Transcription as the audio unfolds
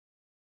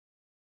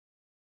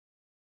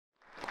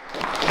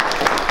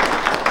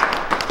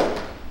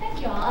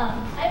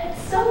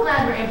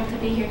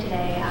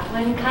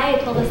when Kai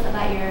told us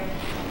about your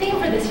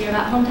theme for this year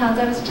about hometowns,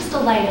 I was just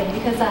delighted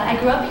because I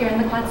grew up here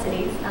in the Quad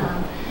Cities.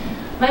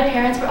 My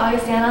parents were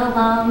Augustana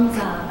alums.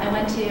 I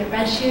went to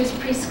Red Shoes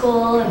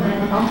preschool and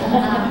then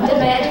did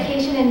my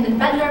education in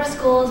Bettendorf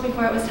schools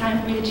before it was time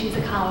for me to choose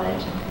a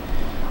college.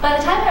 By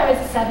the time I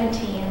was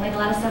 17, like a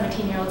lot of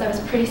 17-year-olds, I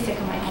was pretty sick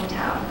of my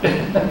hometown.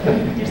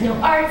 There's no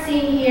art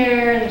scene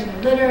here, there's no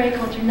literary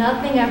culture,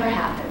 nothing ever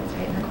happens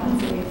right in the Quad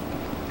Cities.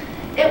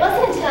 It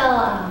wasn't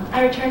until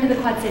I returned to the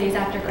Quad Cities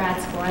after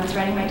grad school, I was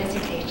writing my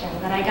dissertation,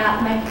 that I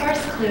got my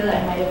first clue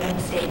that I might have been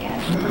mistaken.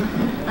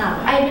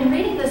 I had been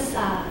reading this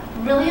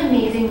really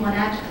amazing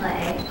one-act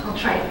play called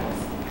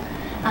Trifles.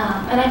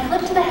 And I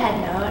flipped to the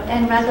headnote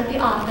and read that the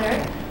author,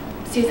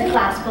 Susan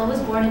Glaspell, was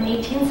born in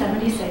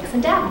 1876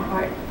 in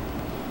Davenport.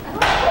 I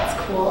thought,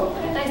 that's cool.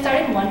 And I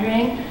started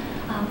wondering,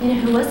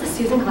 who was the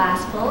Susan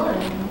Glaspell,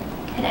 and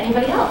had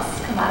anybody else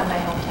come out of my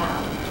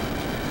hometown?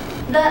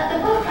 The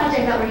book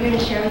project that we're here to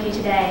share with you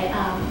today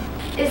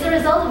is the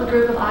result of a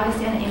group of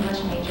Augustana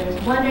English majors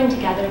wondering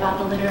together about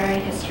the literary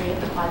history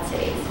of the Quad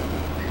Cities.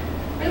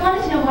 We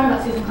wanted to know more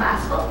about Susan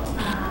Glaspell.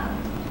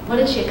 What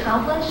did she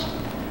accomplish?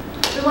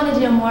 We wanted to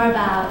know more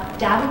about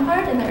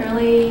Davenport in the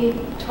early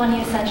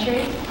 20th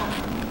century.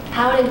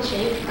 How did it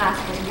shape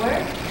Glaspell's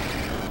work?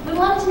 We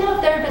wanted to know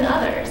if there had been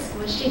others.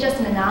 Was she just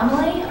an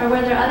anomaly, or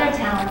were there other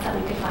talents that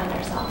we could find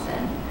ourselves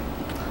in?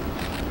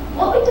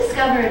 What we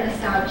discovered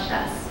astonished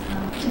us.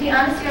 To be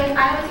honest, guys,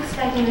 I was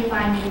expecting to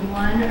find maybe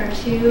one or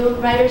two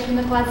writers from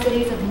the Quad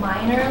Cities of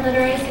minor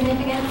literary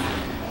significance.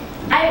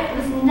 I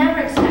was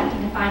never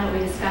expecting to find what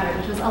we discovered,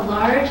 which was a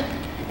large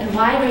and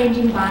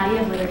wide-ranging body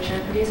of literature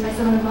produced by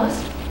some of the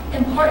most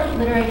important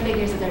literary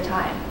figures of their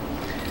time.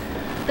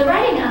 The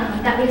writing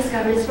that we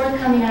discovered is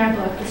forthcoming in our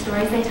book, The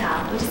Stories They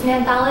Tell, which is an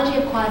anthology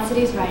of Quad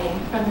Cities writing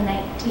from the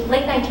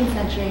late 19th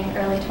century and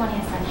early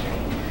 20th century.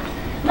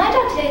 My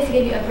job today is to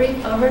give you a brief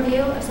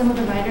overview of some of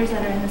the writers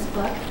that are in this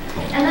book,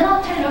 and then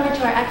I'll turn it over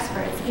to our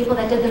experts, people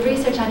that did the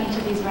research on each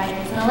of these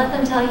writers, and I'll let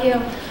them tell you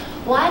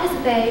why it is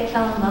that they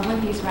fell in love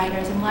with these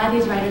writers and why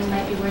these writers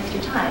might be worth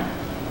your time.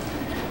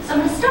 So I'm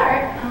going to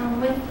start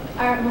with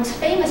our most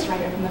famous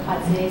writer from the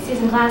Quad Cities,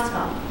 Susan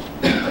Glaspell.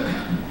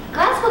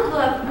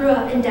 Glaspell grew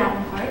up in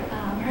Davenport.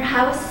 Her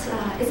house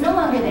is no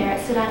longer there.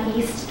 It stood on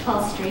East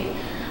 12th Street,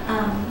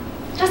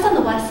 just on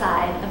the west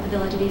side of the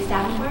village of East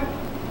Davenport.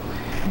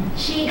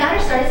 She got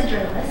her start as a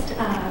journalist.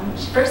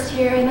 First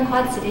here in the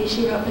Quad Cities,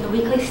 she wrote for the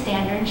Weekly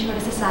Standard. She wrote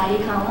a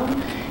society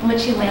column in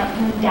which she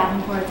lampooned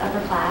Davenport's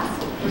upper class.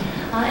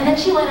 And then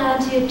she went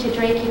on to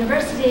Drake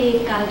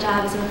University, got a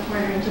job as a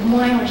reporter in Des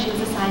Moines, where she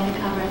was assigned to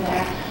cover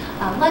their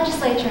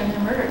legislature and their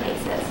murder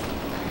cases.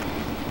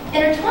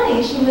 In her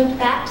 20s, she moved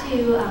back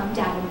to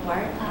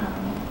Davenport,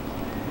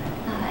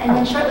 and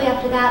then shortly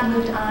after that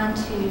moved on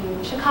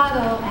to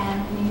Chicago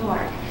and New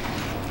York.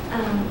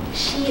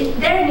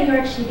 There in New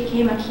York, she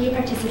became a key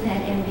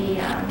participant in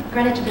the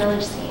Greenwich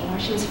Village scene, where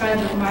she was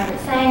friends with Margaret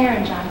Sanger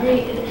and John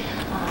Reed,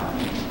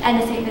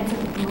 and St.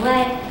 Vincent de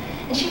Millay,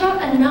 and she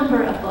wrote a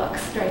number of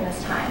books during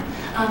this time.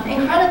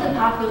 Incredibly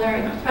popular,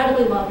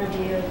 incredibly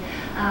well-reviewed.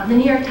 The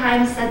New York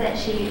Times said that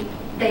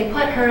they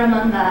put her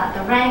among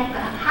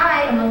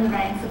high among the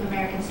ranks of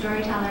American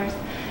storytellers.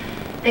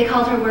 They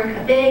called her work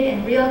a big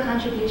and real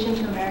contribution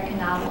to American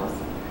novels.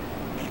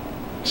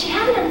 She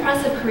had an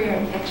impressive career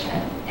in fiction,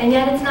 and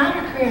yet it's not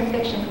her career in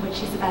fiction for which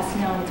she's the best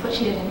known, it's what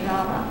she did in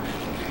drama.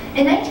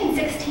 In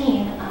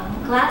 1916,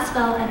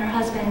 Glaspell and her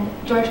husband,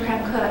 George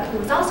Cramp Cook, who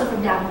was also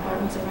from Davenport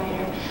and was a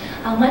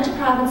writer, went to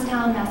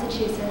Provincetown,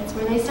 Massachusetts,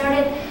 where they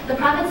started the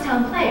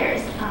Provincetown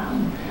Players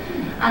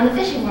on the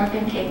fishing wharf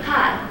in Cape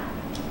Cod.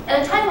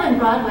 At a time when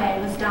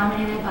Broadway was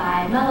dominated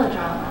by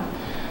melodrama,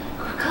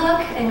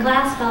 Cook and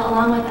Glaspell,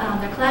 along with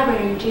their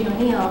collaborator Eugene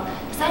O'Neill,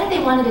 decided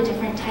they wanted a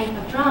different type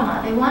of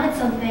drama. They wanted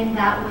something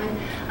that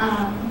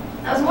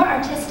was more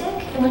artistic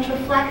and which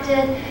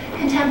reflected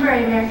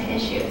contemporary American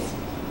issues.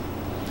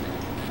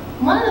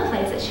 One of the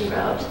plays that she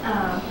wrote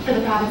for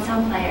the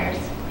Provincetown Players,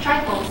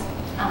 Trifles,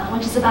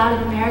 which is about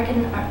an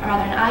an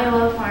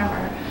Iowa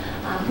farmer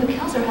who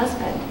kills her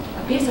husband,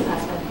 abusive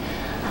husband.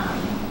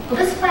 Well,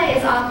 this play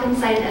is often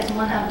cited as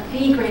one of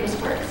the greatest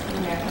works of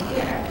American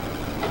theater.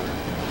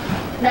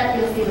 That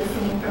you'll see the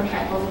scene from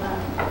Trifles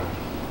above.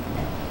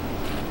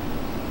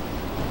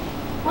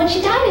 When she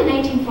died in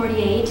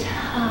 1948,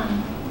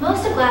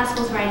 most of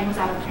Glaspell's writing was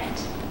out of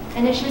print.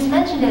 And if she was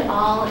mentioned at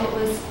all, it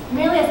was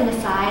merely as an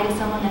aside, as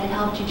someone that had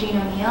helped Eugene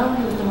O'Neill,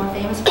 who was the more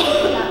famous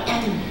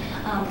person,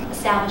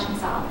 establish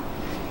himself.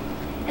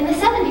 In the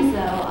 70s,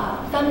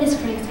 though, feminist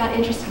critics got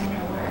interested in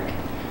her work.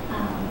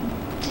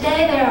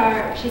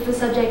 Today, she's the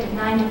subject of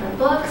 9 different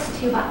books,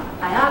 2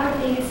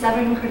 biographies,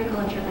 7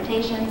 critical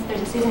interpretations.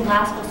 There's a Susan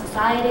Glaspell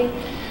Society.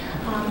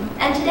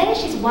 And today,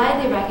 she's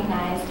widely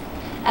recognized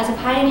as a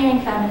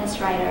pioneering feminist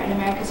writer and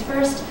America's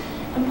first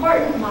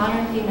important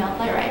modern female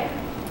playwright.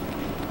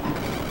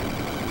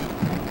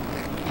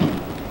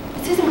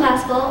 Susan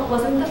Glaspell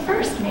wasn't the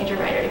first major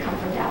writer to come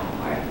from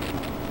Davenport.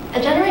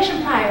 A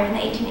generation prior, in the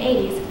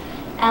 1880s,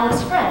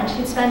 Alice French,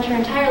 who'd spent her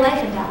entire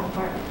life in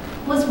Davenport,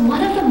 was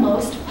one of the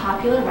most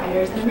popular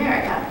writers in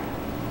America.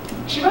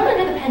 She wrote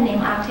under the pen name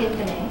Octave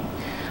Finney,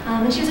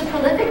 and she was a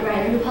prolific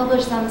writer who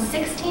published some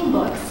 16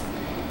 books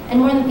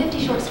and more than 50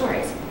 short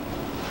stories.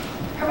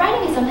 Her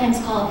writing is sometimes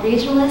called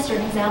regionalist, or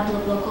an example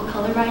of local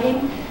color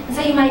writing, and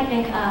so you might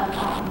think of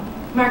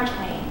Mark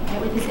Twain,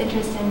 right, with his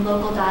interest in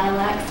local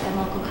dialects and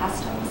local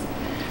customs.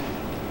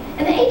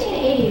 In the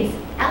 1880s,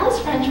 Alice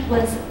French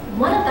was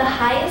one of the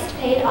highest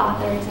paid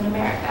authors in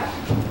America.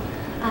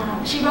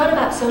 She wrote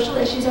about social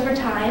issues of her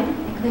time,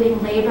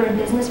 including labor and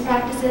business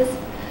practices,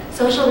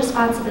 social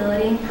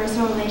responsibility,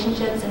 personal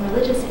relationships, and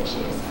religious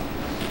issues.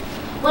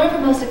 One of her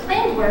most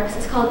acclaimed works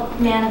is called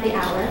Man of the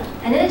Hour,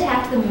 and it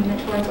attacked the movement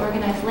towards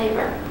organized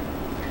labor.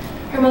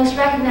 Her most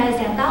recognized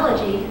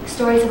anthology,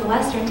 Stories of a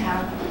Western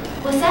Town,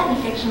 was set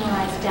in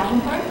fictionalized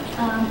Davenport,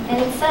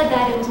 and it's said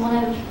that it was one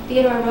of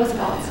Theodore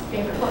Roosevelt's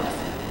favorite books.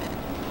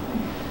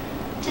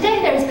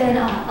 Today, there's been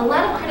a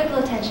lot of critical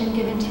attention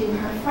given to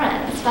her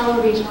friends,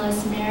 fellow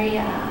regionalists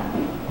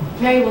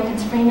Mary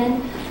Wilkins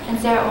Freeman and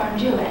Sarah Orne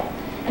Jewett.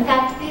 In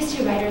fact, these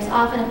two writers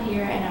often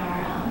appear in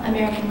our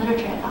American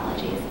literature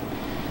anthologies.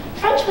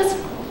 French was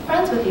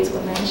friends with these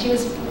women. She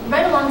was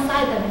right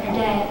alongside them in her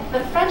day,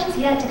 but French has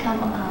yet to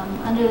come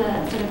under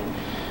the sort of,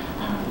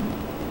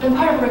 been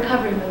part of a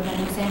recovery movement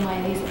in the same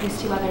way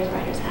these two other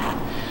writers have.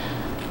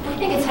 We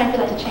think it's time for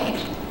that to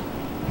change.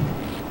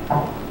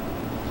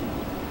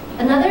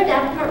 Another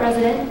Davenport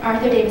resident,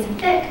 Arthur Davison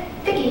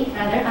Dickey,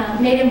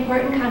 made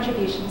important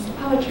contributions to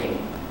poetry.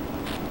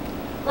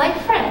 Like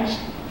French,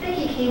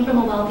 Dickey came from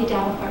a wealthy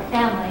Davenport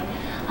family.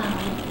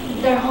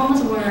 Their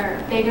homes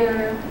were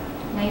bigger,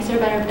 nicer,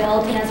 better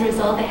built, and as a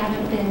result, they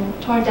haven't been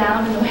torn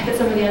down in the way that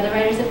some of the other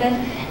writers have been.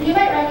 And you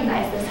might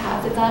recognize this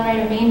house. It's on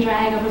a main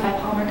drag over by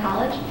Palmer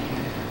College.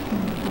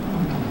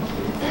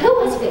 So who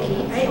was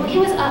Dickey? Right? Well, he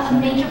was a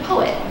major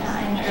poet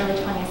in the early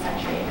 20th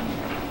century.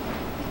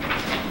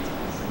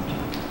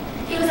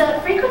 He was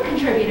a frequent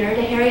contributor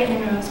to Harriet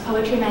Monroe's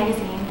Poetry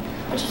magazine,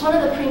 which was one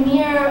of the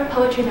premier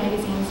poetry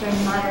magazines during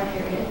the modern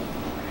period.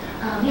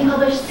 He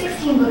published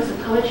 16 books of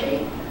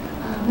poetry.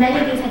 Many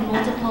of these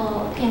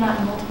came out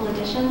in multiple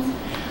editions.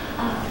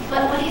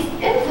 But what he's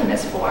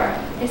infamous for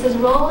is his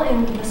role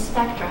in the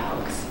Spectra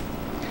hoax.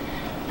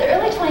 The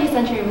early 20th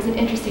century was an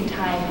interesting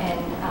time in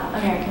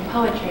American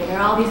poetry. There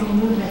are all these new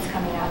movements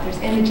coming out. There's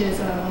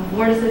imagism,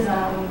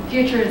 vorticism,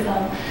 futurism.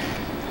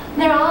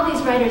 And there are all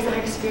these writers that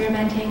are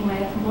experimenting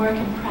with more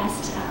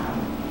compressed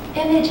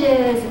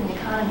images and the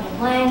economy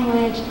of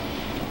language.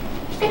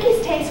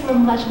 Dickey's tastes were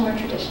much more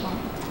traditional.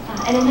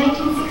 And in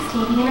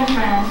 1916, he and a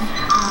friend,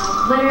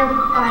 Litter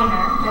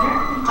Biner,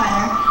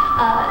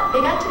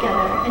 they got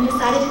together and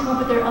decided to come up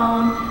with their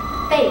own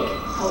fake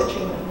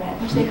poetry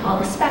movement, which they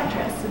called the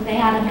Spectrists. And they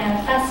had a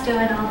manifesto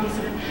and all these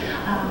sort of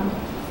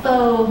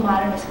faux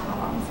modernist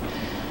poems.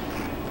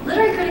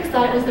 Literary critics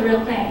thought it was the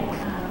real thing.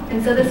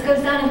 And so this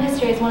goes down in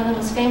history as one of the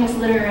most famous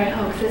literary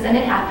hoaxes, and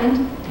it happened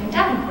in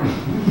Davenport.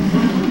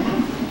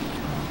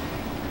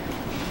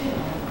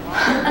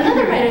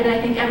 Another writer that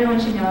I think everyone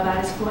should know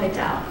about is Floyd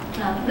Dell.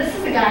 This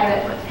is the guy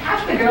that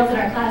half the girls in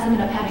our class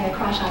ended up having a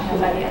crush on him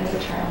by the end of the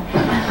term.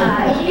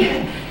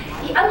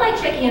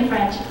 Unlike Dickey and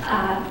French,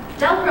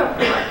 Dell grew up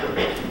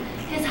poor.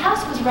 His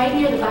house was right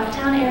near the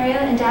Bucktown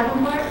area in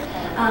Davenport,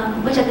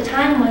 which at the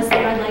time was the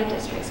red light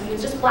district, so he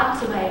was just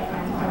blocks away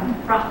from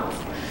brothels.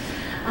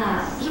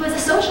 He was a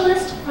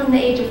socialist from the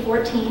age of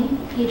 14.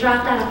 He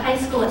dropped out of high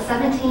school at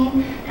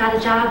 17, got a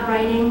job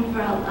writing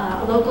for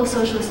a local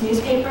socialist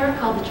newspaper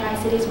called the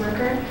Tri-Cities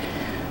Worker.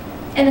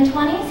 In the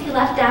 20s, he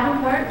left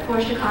Davenport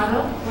for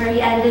Chicago, where he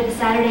edited the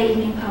Saturday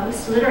Evening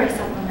Post literary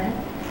supplement,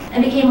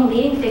 and became a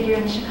leading figure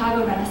in the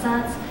Chicago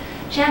Renaissance,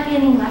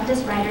 championing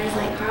leftist writers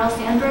like Carl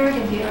Sandburg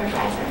and Theodore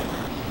Dreiser.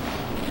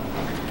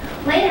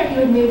 Later, he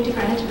would move to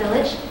Greenwich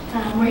Village,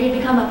 where he'd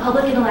become a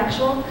public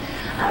intellectual,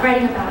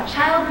 writing about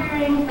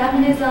child-rearing,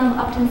 feminism,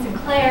 Upton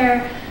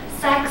Sinclair,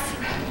 sex,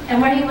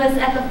 and where he was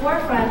at the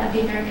forefront of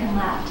the American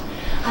left.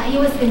 He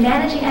was the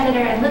managing editor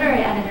and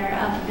literary editor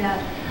of the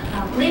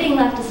leading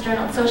leftist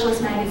journal,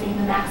 socialist magazine,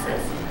 The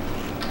Masses.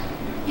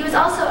 He was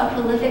also a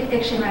prolific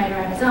fiction writer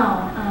on his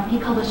own. He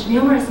published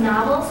numerous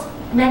novels,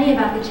 many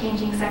about the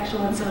changing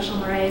sexual and social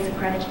mores of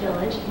Greenwich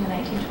Village in the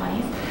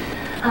 1920s,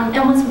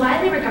 and was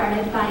widely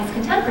regarded by his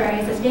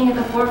contemporaries as being at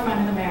the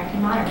forefront of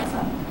American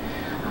modernism.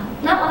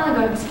 Not long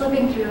ago, I was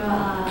flipping through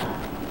an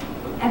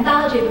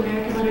anthology of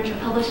American literature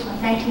published in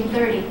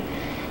 1930,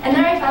 and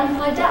there I found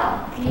Floyd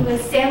Dell. He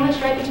was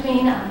sandwiched right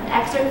between an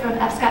excerpt from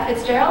F. Scott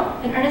Fitzgerald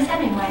and Ernest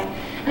Hemingway,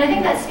 and I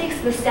think that speaks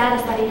to the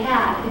status that he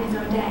had in his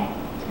own day.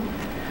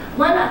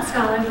 One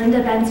scholar,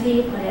 Linda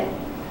Bensby, put it,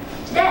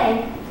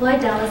 "Today,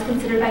 Floyd Dell is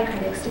considered by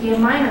critics to be a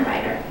minor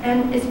writer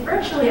and is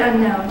virtually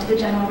unknown to the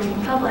general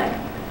reading public.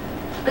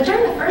 But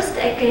during the first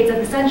decades of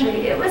the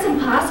century, it was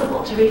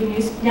impossible to read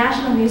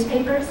national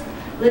newspapers,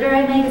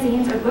 literary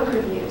magazines, or book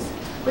reviews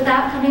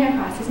without coming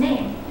across his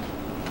name.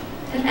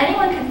 If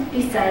anyone could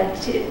be said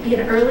to be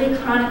an early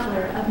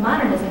chronicler of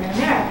modernism in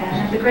America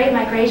and of the great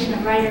migration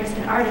of writers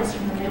and artists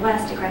from the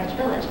Midwest to Greenwich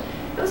Village,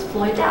 it was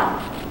Floyd Dell."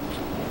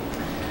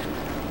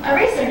 Our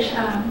research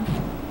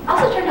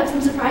also turned up some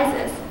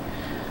surprises.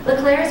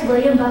 LeClaire's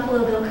William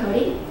Buffalo Bill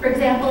Cody, for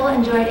example,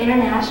 enjoyed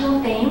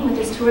international fame with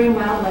his touring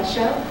Wild West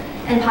show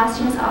and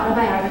posthumous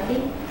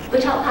autobiography,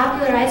 which helped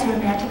popularize a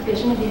romantic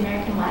vision of the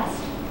American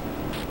West.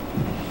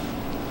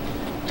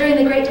 During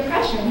the Great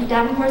Depression,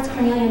 Davenport's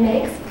Cornelia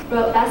Meigs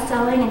wrote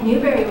best-selling and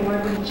Newbery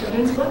Award-winning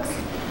children's books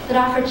that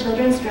offered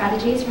children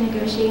strategies for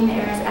negotiating the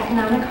era's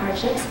economic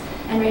hardships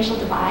and racial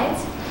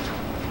divides.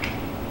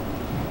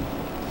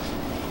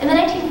 In the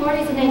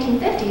 1940s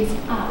and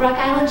 1950s, Rock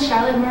Island's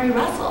Charlotte Murray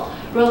Russell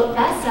wrote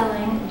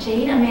best-selling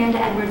Jane Amanda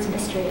Edwards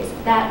mysteries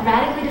that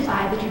radically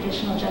defied the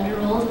traditional gender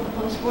roles of the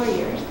post-war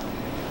years.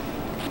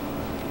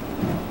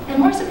 And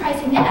more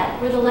surprising yet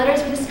were the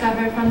letters we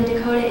discovered from the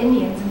Dakota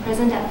Indians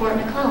imprisoned at Fort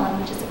McClellan,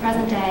 which is the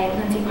present-day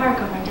Lindsay Park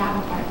over in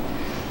Davenport.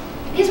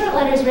 These were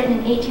letters written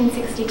in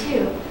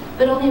 1862,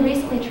 but only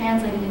recently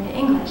translated into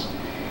English.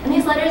 And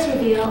these letters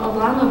reveal a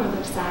long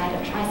overlooked side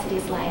of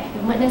Tri-Cities life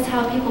and witness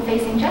how people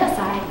facing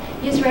genocide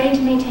used writing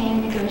to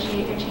maintain and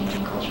negotiate their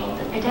changing cultural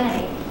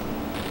identity.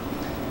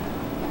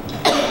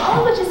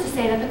 All of which is to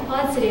say that the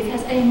Quad Cities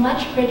has a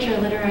much richer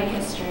literary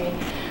history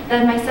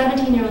than my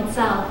 17-year-old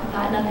self, who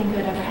thought nothing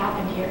good ever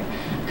happened here,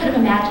 could have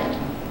imagined.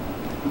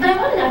 But I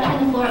want to now turn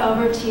the floor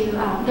over to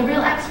the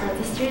real experts,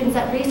 the students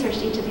that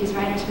researched each of these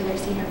writers for their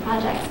senior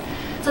projects,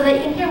 so that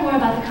you can hear more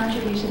about the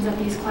contributions of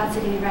these Quad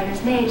City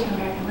writers made to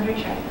American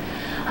literature.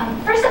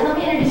 First up, let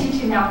me introduce you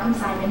to Malcolm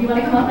Simon. You want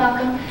to come up,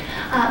 Malcolm?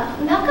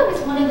 Malcolm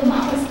is one of the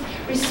most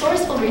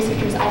resourceful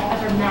researchers I've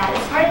ever met.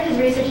 As part of his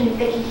research in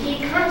Vicki, he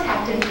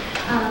contacted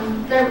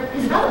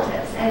his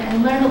relatives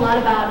and learned a lot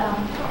about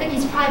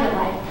Vicki's private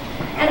life.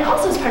 And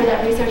also as part of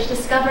that research,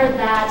 discovered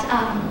that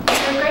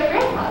her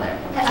great-grandfather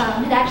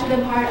had actually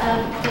been part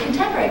of the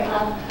Contemporary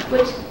Club,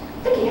 which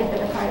Vicki had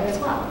been a part of as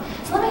well.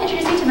 So let me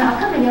introduce you to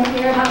Malcolm, and you'll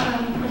hear about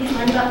what he's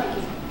learned about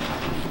Vicki.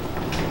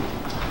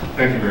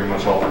 Thank you very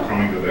much all for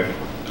coming today.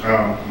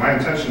 My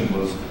intention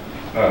was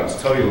to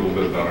tell you a little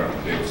bit about our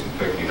dates with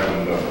Vicki,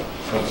 having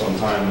spent some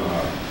time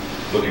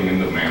looking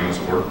into the man, as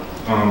it were.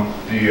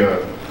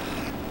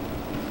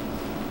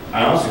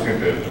 I honestly think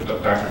that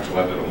Dr.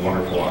 Gillette did a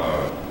wonderful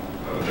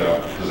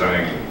job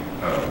presenting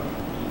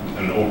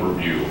an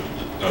overview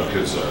of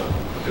his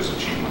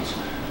achievements.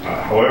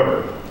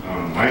 However,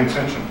 my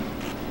intention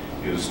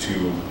is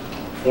to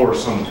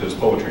force some of his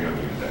poetry on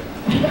you today.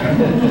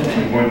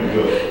 I'm going to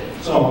do it.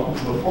 So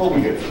before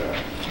we get to that,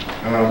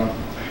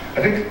 I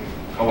think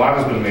a lot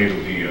has been made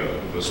of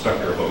the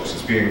Spectre hoax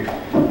as being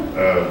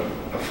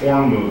a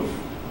form of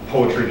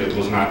poetry that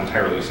was not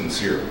entirely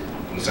sincere,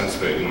 in the sense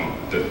that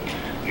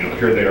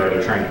here they are,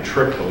 they're trying to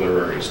trick the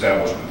literary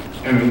establishment,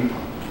 and to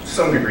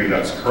some degree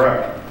that's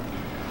correct.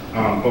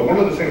 But one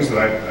of the things that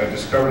I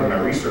discovered in my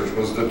research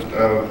was that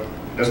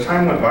as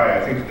time went by,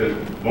 I think that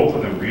both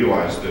of them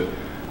realized that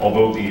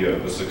although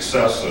the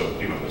success of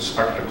the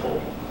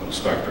spectacle of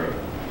Spectre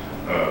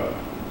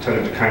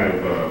tended to kind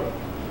of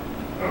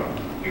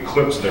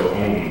eclipse their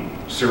own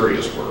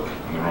serious work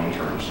on their own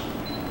terms.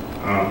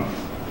 I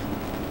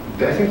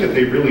think that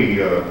they really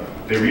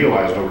they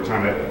realized over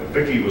time that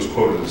Vicki was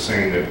quoted as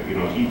saying that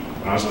he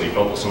honestly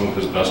felt that some of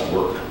his best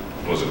work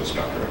was in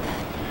Spectre,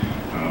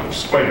 which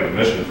is quite an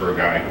admission for a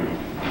guy who,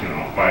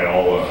 by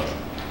all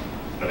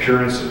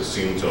appearances,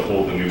 seemed to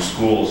hold the new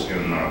schools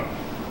in a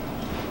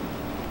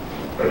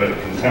bit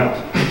of contempt.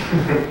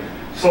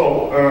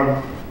 So.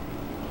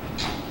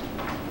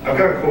 I've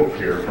got a quote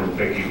here from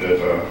Vicki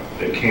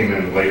that came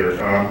in later.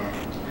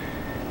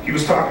 He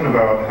was talking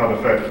about how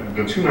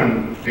the two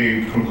men,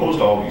 they composed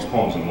all of these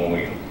poems in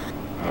Mulligan,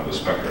 the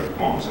Spectre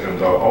poems,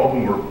 and all of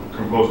them were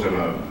composed in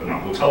a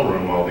hotel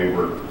room while they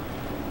were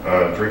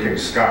drinking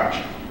scotch.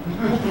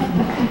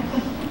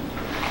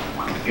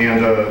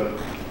 And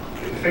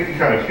Vicki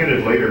kind of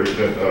hinted later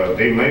that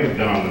they might have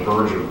been on the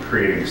verge of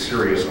creating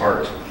serious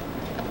art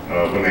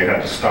when they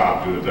had to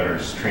stop due to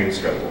Benner's train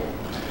schedule.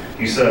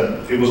 He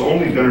said, "It was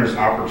only Benner's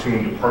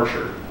opportune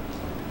departure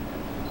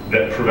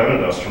that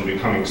prevented us from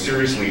becoming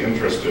seriously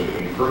interested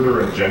in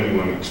further and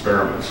genuine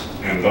experiments,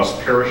 and thus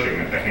perishing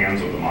at the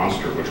hands of the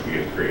monster which we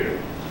had created."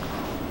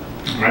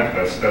 And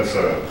that's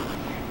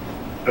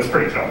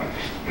pretty telling,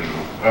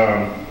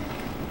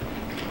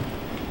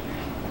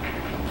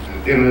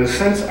 In a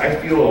sense, I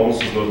feel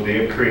almost as though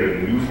they have created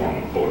a new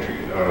form of poetry,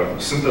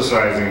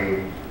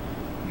 synthesizing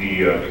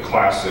the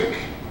classic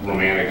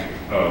romantic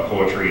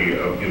poetry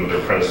of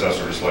their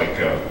predecessors like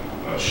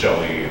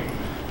Shelley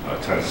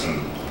and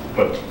Tennyson,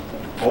 but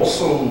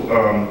also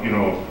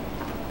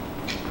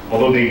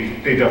although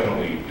they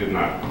definitely did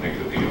not think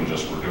that the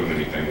Imagists were doing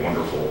anything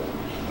wonderful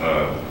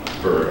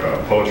for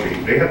poetry,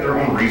 they had their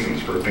own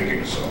reasons for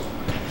thinking so.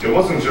 It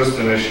wasn't just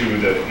an issue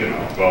that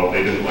well,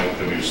 they didn't like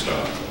the new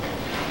stuff,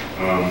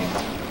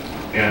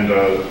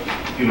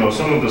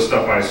 some of the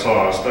stuff I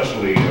saw,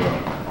 especially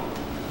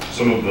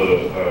some of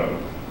the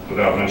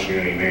without mentioning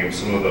any names,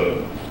 some of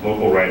the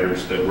local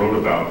writers that wrote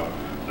about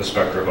the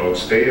Spectre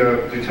hoax, they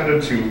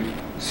tended to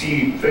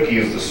see Vicki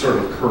as this sort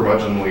of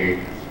curmudgeonly,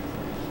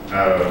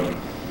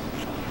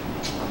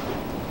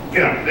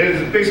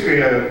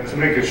 basically, to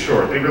make it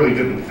short, they really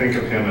didn't think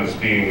of him as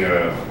being,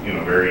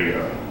 very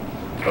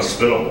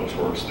hospitable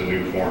towards the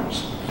new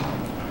forms.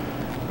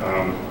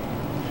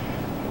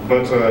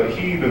 But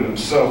he even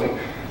himself,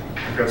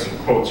 I've got some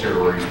quotes here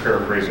where he's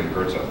paraphrasing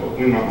Goethe, but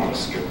we might want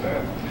to skip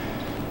that.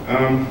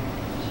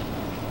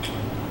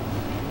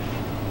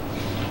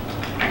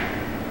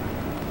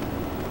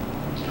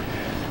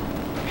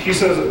 He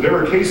says, there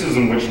are cases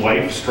in which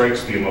life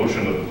strikes the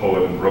emotion of the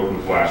poet in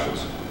broken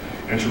flashes,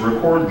 and to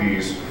record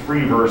these,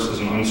 free verse is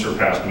an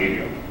unsurpassed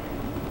medium.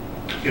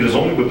 It is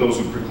only with those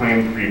who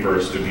proclaim free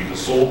verse to be the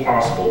sole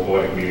possible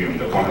poetic medium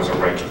that one has a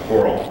right to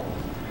quarrel.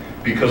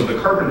 Because the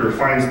carpenter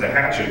finds the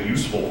hatchet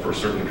useful for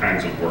certain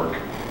kinds of work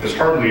is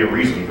hardly a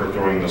reason for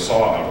throwing the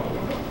saw out of the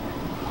window.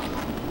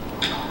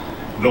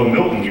 Though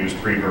Milton used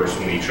free verse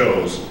when he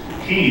chose,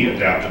 he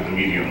adapted the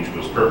medium to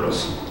his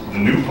purpose. The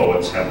new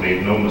poets have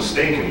made no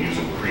mistake in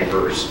using free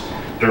verse.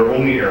 Their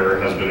only error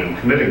has been in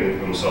committing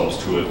themselves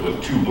to it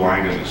with too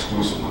blind an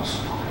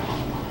exclusiveness.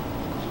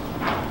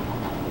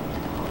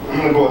 I'm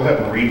going to go ahead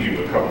and read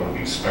you a couple of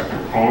these Spectre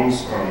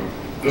poems.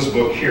 This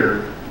book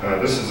here,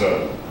 this is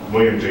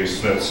William J.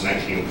 Smith's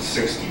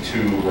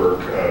 1962 work,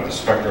 The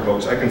Spectre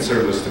Hoax. I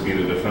consider this to be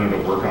the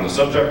definitive work on the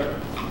subject.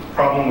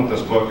 Problem with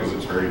this book is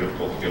it's very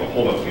difficult to get a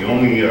hold of. The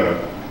only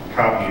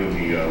copy of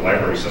the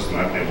library system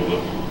I've been able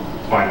to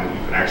find that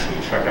you can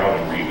actually check out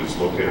and read is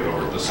located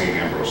over at the St.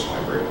 Ambrose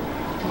Library.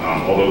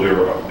 Although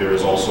there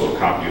is also a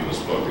copy of this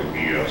book in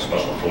the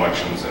special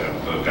collections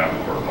at the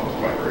Davenport Public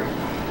Library.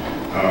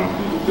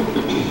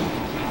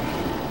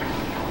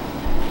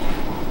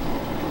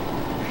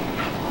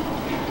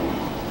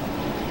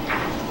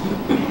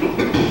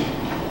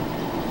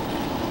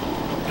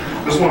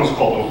 This one is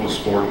called Opus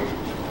 40.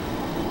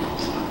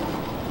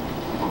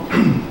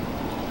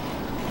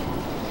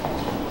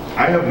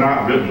 I have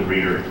not written,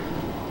 reader,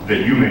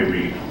 that you may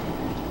read.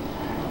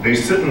 They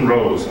sit in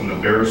rows in the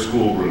bare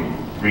schoolroom,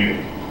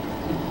 reading.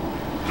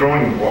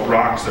 Throwing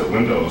rocks at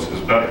windows is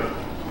better,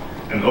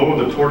 and oh,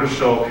 the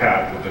tortoiseshell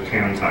cat with the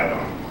can tied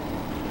on.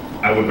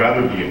 I would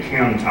rather be a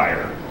can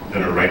tire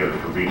than a writer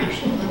for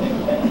readers.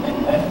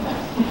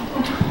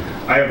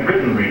 I have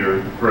written,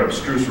 reader, for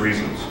abstruse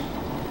reasons.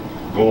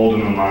 Gold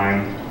in the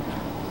mine,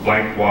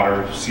 blank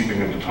water seeping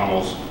into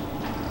tunnels,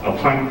 a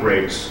plank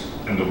breaks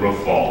and the roof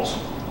falls.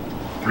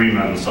 3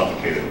 men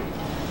suffocated.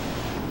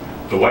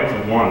 The wife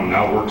of one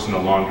now works in the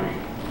laundry.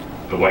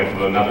 The wife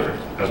of another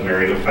has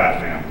married a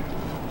fat man.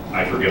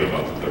 I forget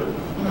about the third.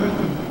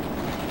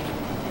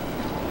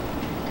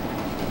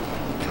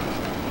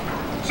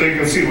 So you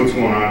can see what's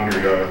going on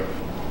here.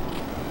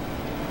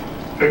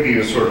 Peggy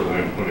is sort of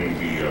putting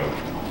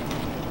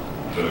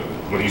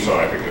what he saw,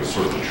 I think, is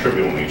sort of the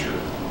trivial nature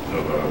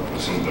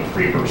of some of the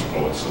free verse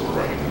poets that were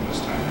writing in this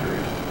time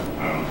period.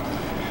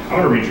 I'm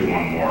going to read you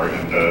one more,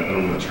 and then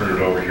I'm going to turn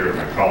it over here to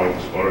my colleague,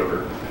 Ms.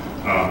 Bodeker.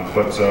 I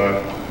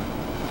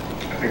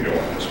think you'll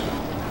like this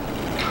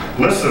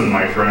one. Listen,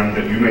 my friend,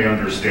 that you may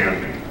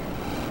understand me.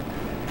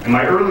 In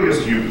my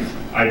earliest youth,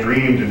 I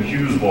dreamed in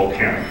hues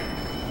volcanic.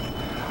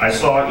 I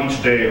saw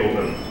each day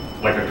open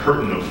like a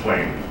curtain of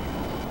flame.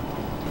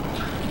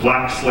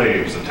 Black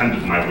slaves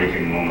attended my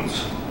waking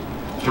moments.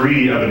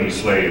 3 ebony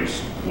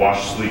slaves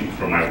washed sleep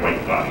from my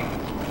white body.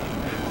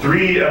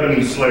 3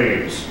 ebony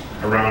slaves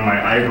around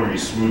my ivory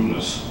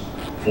smoothness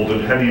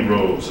folded heavy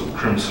robes of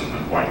crimson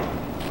and white.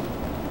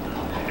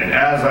 And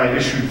as I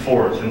issued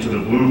forth into the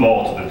blue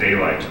vault of the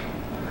daylight,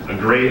 a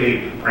gray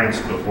ape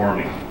pranced before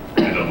me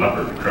and a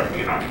leopard crept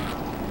behind.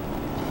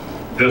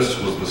 This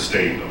was the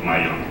state of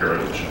my young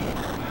heritage.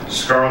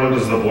 Scarlet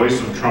as the voice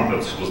of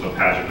trumpets was the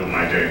pageant of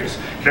my days.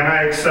 Can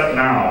I accept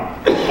now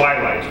the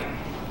twilight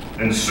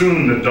and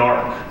soon the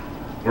dark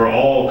where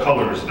all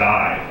colors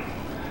die?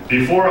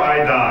 Before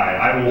I die,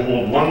 I will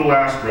hold one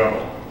last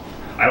revel.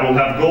 I will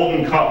have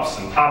golden cups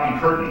and poppy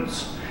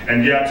curtains,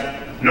 and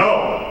yet,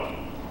 no!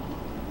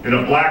 In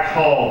a black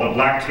hall, the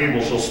black table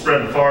shall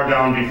spread far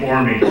down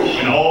before me,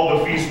 and all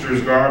the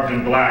feasters garbed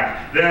in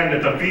black. Then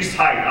at the feast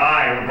height,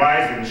 I,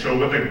 rising, shall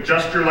with a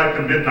gesture like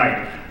the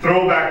midnight,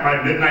 throw back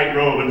my midnight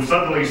robe and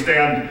suddenly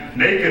stand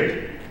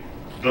naked,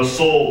 the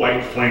sole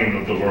white flame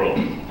of the world.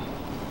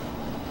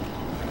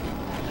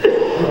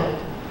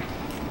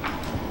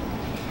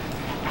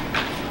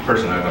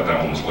 Personally, I thought that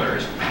one was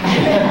hilarious.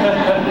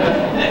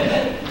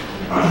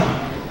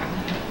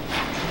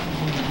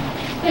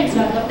 Thanks,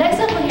 Malcolm. Next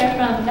up, we'll hear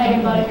from Meg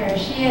Gillette.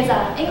 She is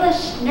an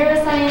English,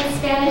 neuroscience,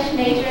 Spanish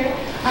major.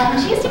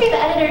 She used to be the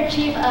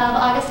editor-in-chief of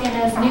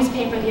Augustana's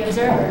newspaper, The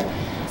Observer.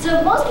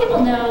 So most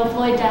people know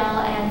Floyd Dell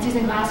and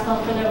Susan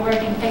Glassell for their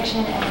work in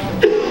fiction,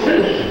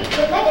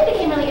 but Megan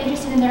became really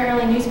interested in their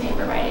early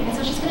newspaper writing, and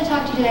so she's going to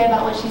talk to you today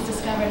about what she's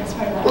discovered as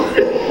part of that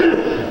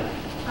work.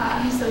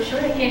 I'm so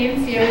short I can't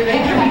even see everybody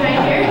right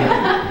here.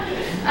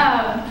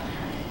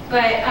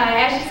 But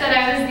as she said,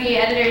 I was the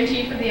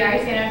editor-in-chief of the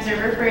Augustana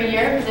Observer for a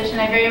year, a position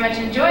I very much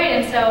enjoyed,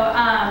 and so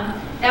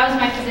that was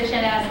my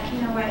position as, you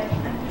know what, I'm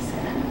just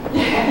gonna,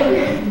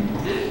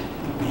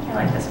 I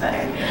like this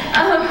better.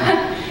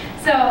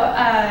 So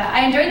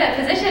I enjoyed that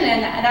position,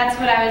 and that's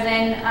what I was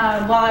in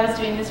while I was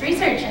doing this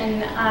research.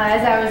 And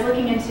as I was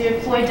looking into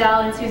Floyd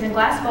Dell and Susan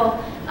Glassell,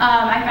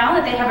 I found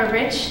that they have a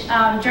rich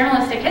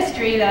journalistic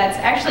history that's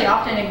actually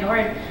often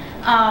ignored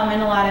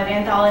in a lot of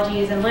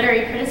anthologies and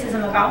literary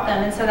criticism about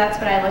them, and so that's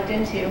what I looked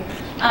into.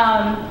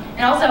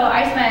 And also,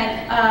 I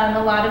spent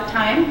a lot of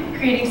time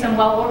creating some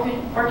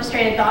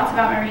well-orchestrated thoughts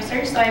about my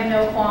research, so I have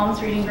no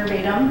qualms reading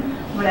verbatim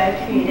what I've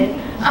created.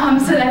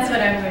 So that's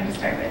what I'm going to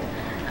start with.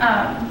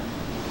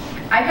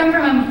 I come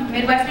from a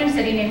Midwestern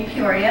city named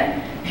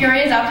Peoria.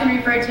 Peoria is often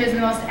referred to as the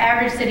most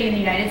average city in the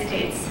United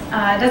States.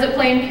 Does it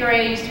play in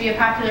Peoria used to be a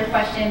popular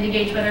question to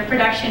gauge whether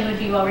production would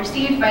be well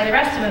received by the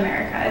rest of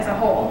America as a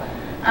whole.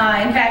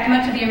 In fact,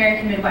 much of the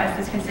American Midwest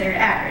is considered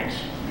average.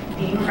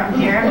 Being from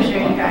here, I'm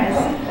sure you guys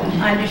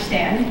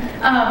understand.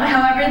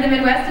 However, the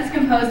Midwest is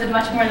composed of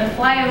much more than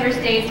flyover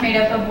states made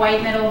up of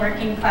white middle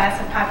working class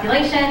of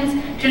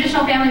populations,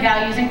 traditional family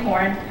values, and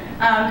corn.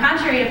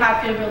 Contrary to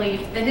popular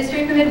belief, the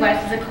history of the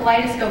Midwest is a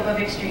kaleidoscope of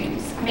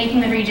extremes,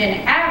 making the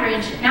region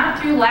average not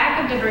through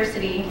lack of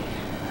diversity,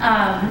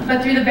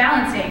 but through the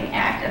balancing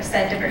act of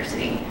said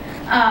diversity.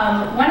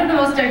 One of the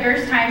most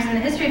diverse times in the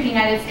history of the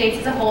United States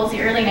as a whole is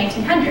the early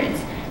 1900s.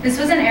 This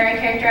was an era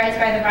characterized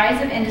by the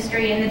rise of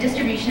industry and the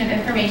distribution of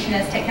information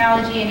as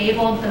technology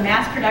enabled the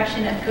mass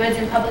production of goods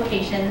and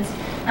publications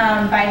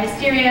by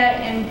hysteria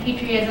and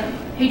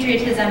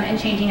patriotism and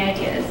changing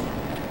ideas.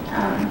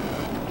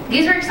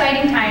 These were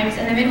exciting times,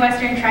 and the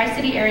Midwestern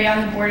Tri-City area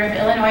on the border of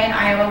Illinois and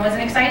Iowa was an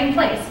exciting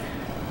place.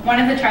 One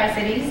of the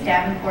Tri-Cities,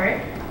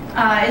 Davenport,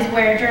 is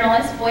where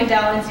journalists Floyd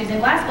Dell and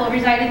Susan Glassell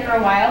resided for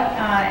a while,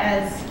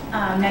 as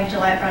Meg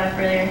Gillette brought up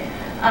earlier.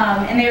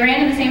 And they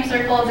ran in the same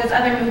circles as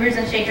other movers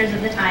and shakers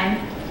of the time.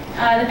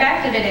 The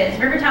fact of it is,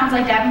 river towns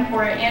like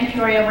Davenport and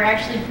Peoria were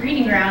actually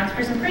breeding grounds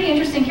for some pretty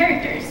interesting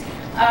characters.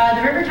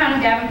 The river town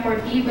of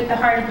Davenport beat with the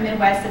heart of the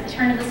Midwest at the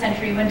turn of the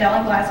century when Dell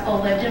and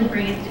Glassell lived and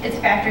breathed its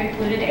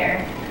factory-polluted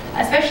air,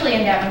 especially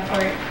in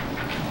Davenport.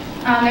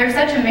 There was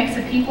such a mix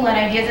of people and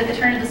ideas at the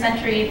turn of the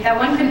century that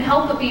one couldn't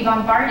help but be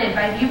bombarded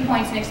by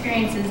viewpoints and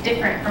experiences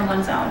different from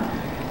one's own.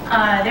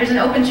 There's an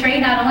open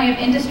trade not only of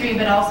industry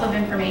but also of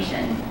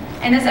information.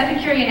 And this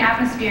Epicurean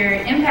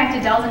atmosphere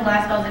impacted Dell's and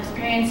Glassell's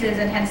experiences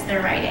and hence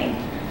their writing.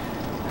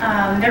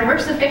 Their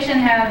works of fiction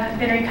have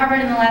been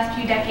recovered in the last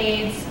few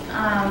decades,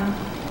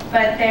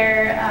 but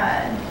their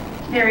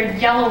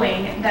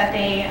yellowing that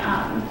they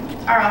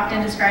are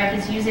often described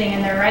as using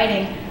in their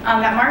writing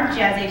that marked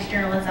Jazz Age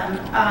journalism,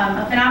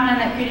 a phenomenon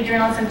that created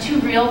journalism too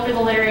real for the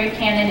literary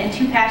canon and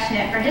too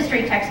passionate for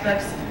history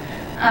textbooks.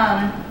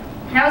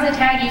 That was a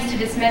tag used to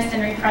dismiss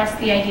and repress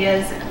the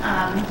ideas,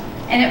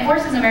 and it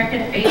forces America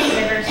to face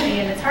the diversity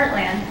in its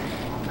heartland,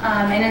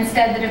 and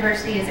instead the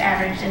diversity is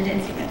averaged into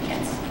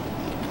insignificance.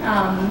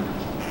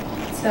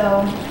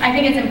 So I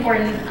think it's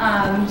important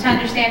to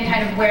understand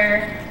kind of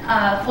where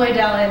Floyd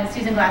Dell and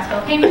Susan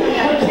Glassell came from, to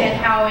understand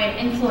how it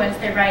influenced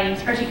their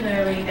writings,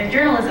 particularly their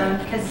journalism,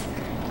 because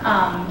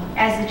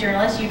as a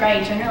journalist, you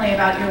write generally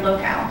about your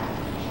locale.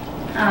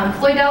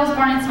 Floyd Dell was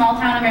born in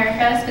small-town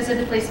America,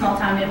 specifically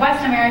small-town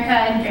Midwest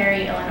America in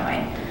Barry,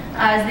 Illinois.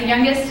 As the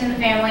youngest in the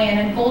family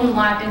and a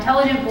golden-locked,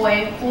 intelligent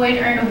boy, Floyd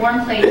earned a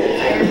warm place in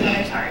his Irish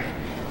mother's heart.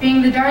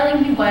 Being the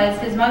darling he was,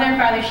 his mother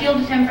and father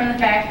shielded him from the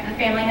fact that the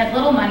family had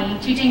little money,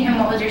 teaching him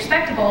what was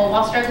respectable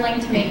while struggling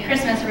to make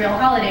Christmas a real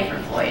holiday for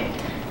Floyd.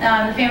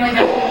 The family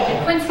eventually moved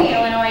to Quincy,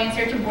 Illinois in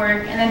search of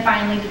work, and then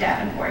finally to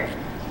Davenport,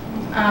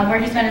 where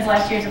he spent his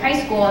last years of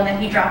high school, and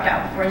then he dropped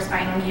out before his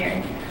final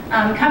year.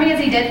 Coming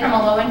as he did from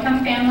a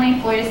low-income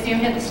family, Floyd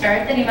assumed at the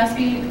start that he must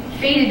be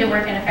fated to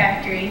work in a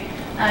factory.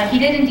 He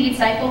did indeed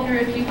cycle through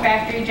a few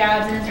factory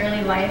jobs in his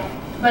early life,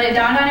 but it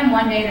dawned on him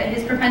one day that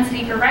his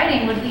propensity for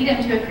writing would lead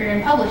him to a career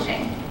in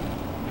publishing.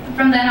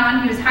 From then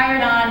on, he was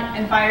hired on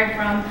and fired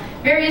from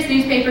various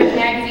newspapers,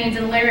 magazines,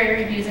 and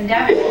literary reviews in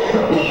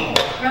Davenport,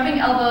 rubbing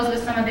elbows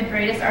with some of the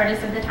greatest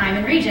artists of the time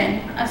and region,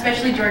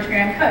 especially George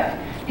Graham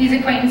Cook. These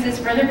acquaintances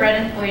further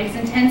bred in Floyd his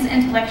intense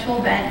intellectual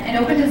bent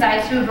and opened his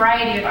eyes to a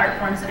variety of art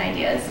forms and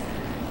ideas.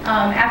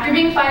 After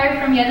being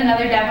fired from yet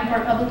another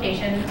Davenport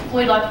publication,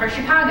 Floyd left for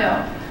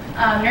Chicago,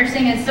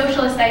 nursing his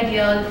socialist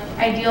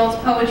ideals,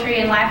 poetry,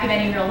 and lack of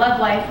any real love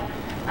life.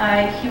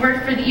 He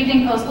worked for the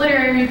Evening Post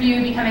Literary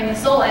Review, becoming the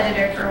sole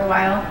editor for a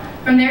while.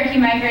 From there, he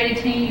migrated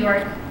to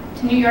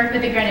New York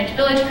with the Greenwich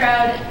Village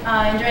crowd,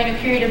 enjoying a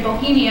period of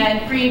bohemia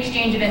and free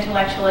exchange of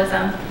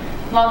intellectualism,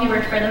 while he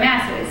worked for the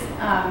masses,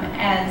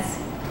 as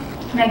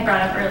Meg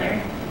brought up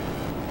earlier.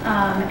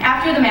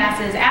 After the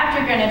masses,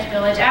 after Greenwich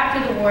Village,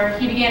 after the war,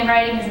 he began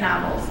writing his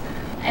novels.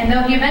 And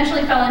though he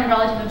eventually fell into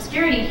relative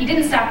obscurity, he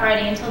didn't stop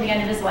writing until the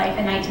end of his life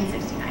in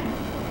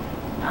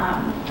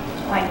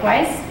 1969.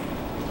 Likewise,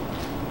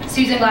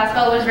 Susan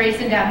Glassell was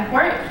raised in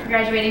Davenport,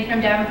 graduating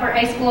from Davenport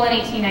High School in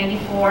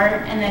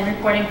 1894, and then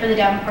reporting for the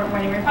Davenport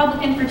Morning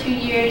Republican for 2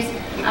 years.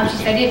 She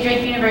studied at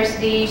Drake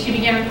University. She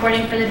began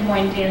reporting for the Des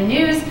Moines Daily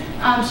News.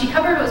 She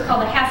covered what was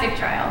called the Hasek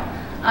trial.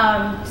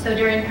 So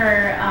during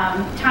her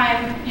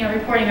time,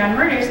 reporting on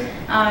murders,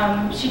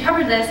 she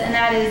covered this, and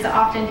that is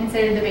often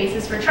considered the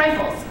basis for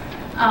Trifles.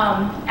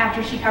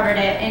 After she covered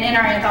it, and in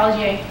our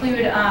anthology, I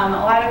include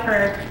a lot of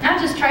her, not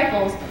just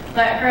trifles,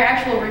 but her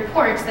actual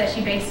reports that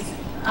she based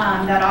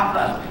that off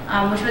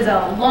of, which was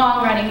a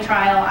long-running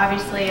trial,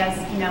 obviously, as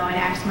you know, an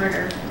axe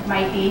murder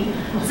might be.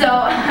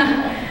 So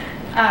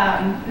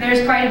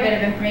there's quite a bit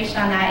of information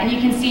on that, and you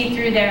can see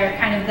through there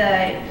kind of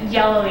the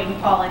yellowing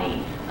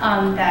quality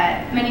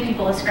that many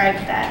people ascribe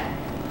to that,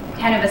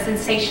 kind of a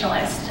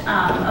sensationalist,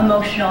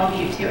 emotional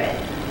view to it.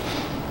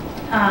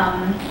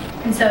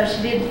 And so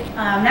she did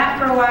that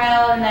for a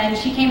while, and then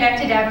she came back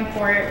to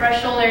Davenport,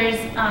 brushed shoulders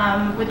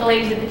with the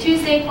ladies of the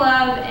Tuesday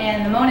Club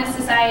and the Monist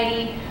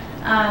Society,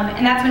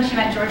 and that's when she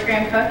met George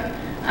Graham Cook,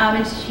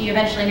 and she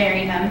eventually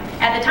married him.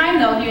 At the time,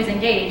 though, he was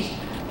engaged,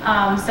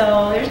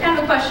 so there's kind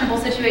of a questionable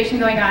situation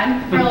going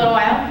on for a little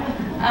while.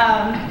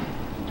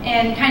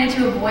 And kind of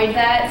to avoid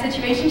that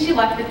situation, she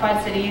left the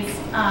Quad Cities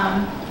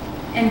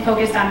and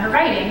focused on her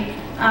writing.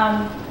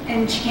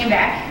 And she came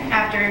back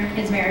after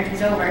his marriage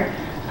was over.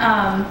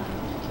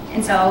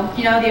 And so,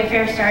 you know, the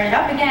affair started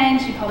up again.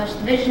 She published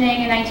The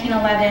Visioning in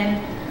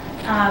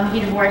 1911. He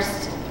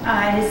divorced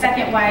his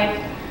second wife,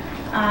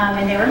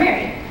 and they were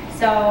married.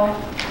 So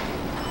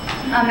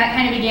that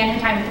kind of began her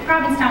time with the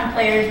Provincetown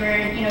Players,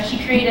 where, you know, she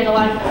created a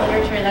lot of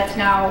literature that's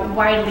now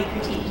widely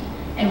critiqued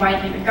and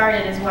widely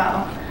regarded as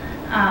well.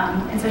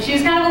 And so she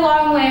was kind of a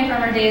long way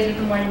from her days with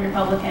the Morning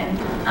Republican.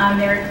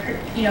 They were,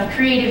 you know,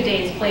 creative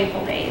days,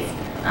 playful days.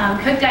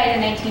 Cook died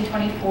in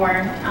 1924,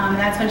 and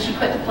that's when she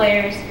quit the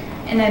Players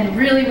and then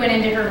really went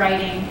into her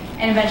writing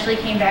and eventually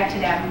came back to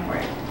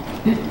Davenport.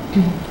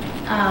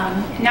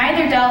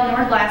 Neither Dell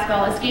nor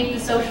Glasswell escaped the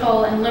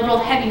social and liberal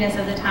heaviness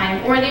of the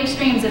time or the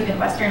extremes of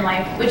Midwestern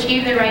life, which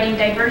gave their writing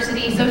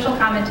diversity, social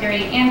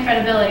commentary, and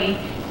credibility,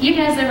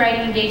 even as their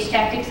writing engaged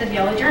tactics of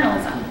yellow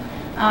journalism.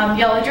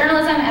 Yellow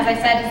journalism, as I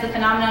said, is the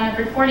phenomenon of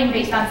reporting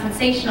based on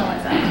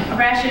sensationalism, a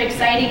rash of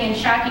exciting and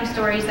shocking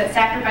stories that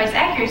sacrifice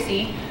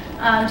accuracy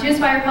to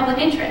inspire public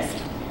interest.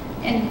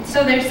 And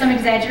so there's some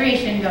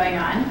exaggeration going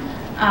on,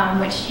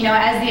 which, you know,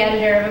 as the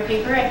editor of a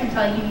paper, I can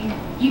tell you,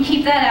 you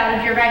keep that out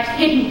of your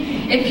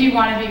writing if you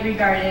want to be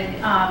regarded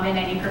in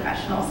any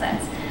professional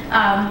sense.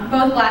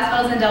 Both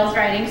Glasswell's and Dell's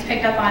writings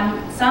picked up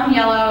on some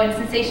yellow and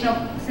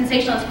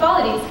sensationalist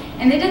qualities,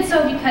 and they did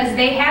so because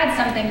they had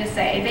something to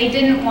say. They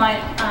didn't want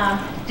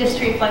just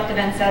to reflect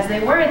events as they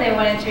were. They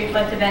wanted to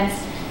reflect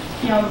events,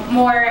 you know,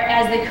 more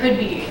as they could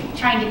be,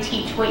 trying to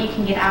teach what you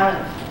can get out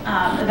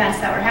of events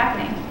that were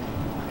happening.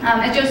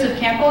 As Joseph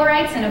Campbell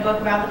writes in a book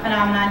about the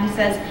phenomenon, he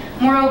says,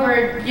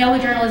 moreover, yellow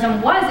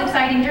journalism was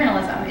exciting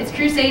journalism. Its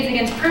crusades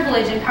against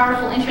privilege and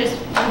powerful interests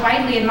were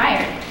widely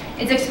admired.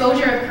 Its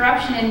exposure of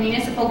corruption in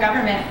municipal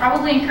government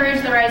probably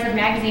encouraged the rise of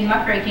magazine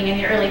muckraking in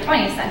the early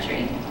 20th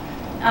century.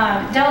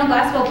 Dell and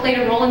Glasswell played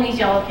a role in these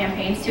yellow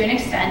campaigns to an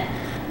extent.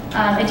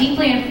 A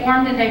deeply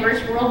informed and diverse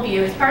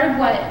worldview is part of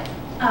what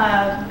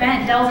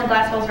bent Dell's and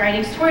Glasswell's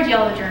writings toward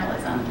yellow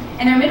journalism,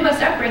 and their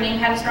Midwest upbringing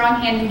had a strong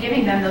hand in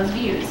giving them those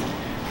views.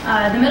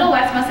 The Middle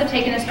West must have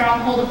taken a strong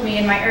hold of me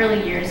in my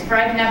early years, for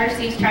I've never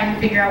ceased trying to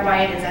figure out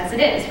why it is as it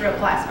is, wrote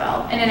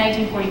Glasswell in a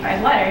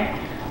 1945 letter.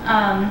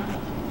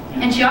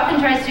 And she often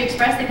tries to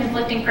express the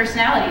conflicting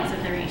personalities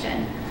of the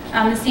region,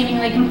 the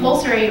seemingly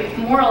compulsory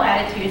moral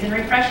attitudes and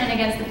repression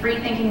against the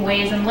free-thinking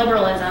ways and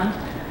liberalism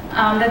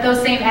that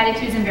those same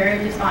attitudes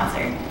invariably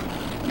sponsor.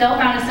 Dell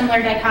found a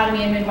similar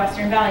dichotomy in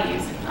Midwestern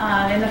values.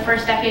 In the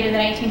first decade of the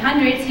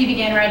 1900s, he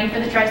began writing for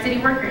the Tri-City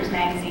Workers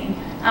magazine,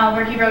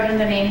 where he wrote in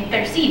the name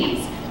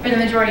Thersites for the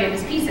majority of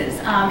his pieces.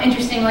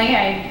 Interestingly,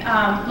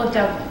 I looked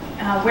up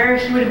where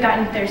he would have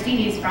gotten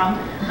Thersites from,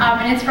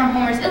 and it's from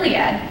Homer's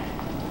Iliad.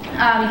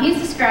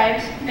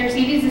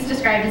 Thersites is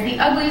described as the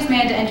ugliest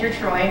man to enter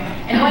Troy,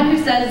 and one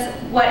who says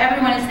what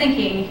everyone is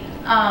thinking,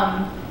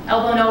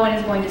 although no one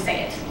is going to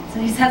say it. So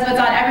he says what's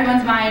on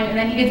everyone's mind, and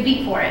then he gets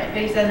beat for it,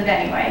 but he says it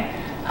anyway.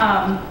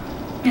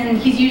 And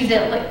he's used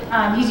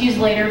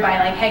later by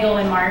like Hegel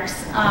and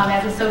Marx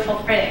as a social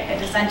critic, a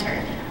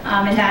dissenter,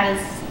 and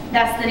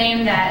that's the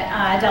name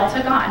that Dell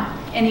took on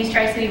in these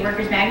Tri-City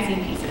Workers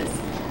magazine pieces.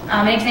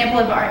 An example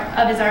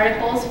of his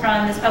articles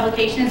from this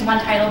publication is one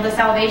titled "The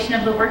Salvation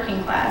of the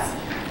Working Class."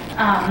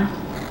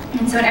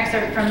 And so an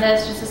excerpt from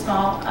this, just a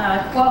small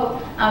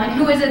quote, and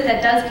who is it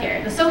that does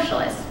care? The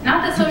socialists.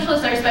 Not that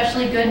socialists are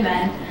especially good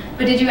men,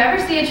 but did you ever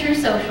see a true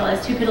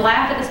socialist who could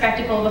laugh at the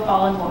spectacle of a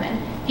fallen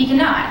woman? He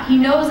cannot. He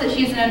knows that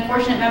she is an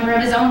unfortunate member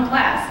of his own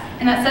class,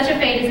 and that such a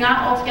fate is not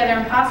altogether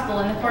impossible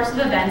in the course of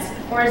events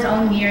for his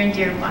own near and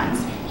dear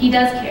ones. He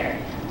does care.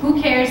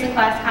 Who cares? The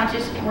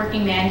class-conscious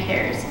working man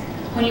cares.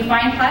 When you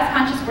find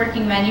class-conscious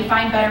working men, you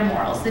find better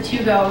morals. The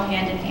two go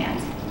hand in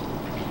hand.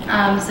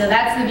 So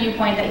that's the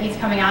viewpoint that he's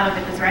coming out of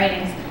with his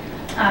writings.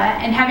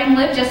 And having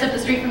lived just up the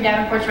street from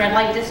Davenport's red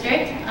light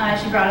district,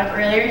 she brought up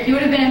earlier, he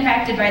would have been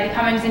impacted by the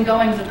comings and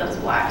goings of those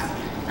blocks.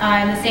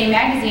 In the same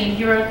magazine,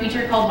 he wrote a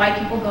feature called Why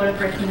People Go to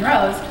Brick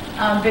Monroe's,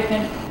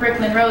 Brick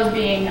Monroe's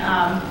being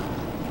a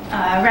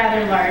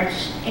rather large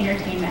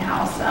entertainment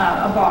house,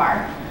 a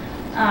bar.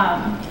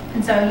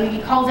 And so he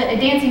calls it a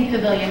dancing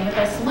pavilion with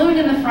a saloon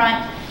in the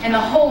front and the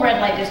whole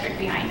red light district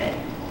behind it.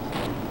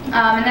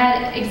 And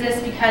that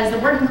exists because the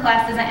working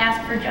class doesn't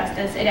ask for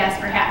justice, it asks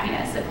for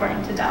happiness,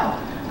 according to Dell.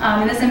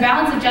 And this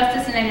imbalance of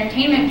justice and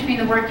entertainment between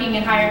the working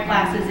and higher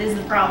classes is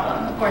the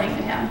problem, according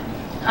to him.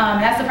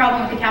 That's the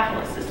problem with the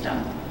capitalist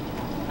system,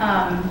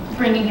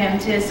 bringing him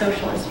to his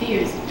socialist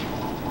views.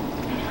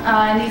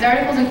 And these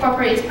articles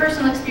incorporate his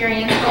personal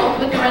experience, both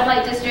with the red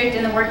light district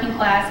and the working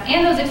class,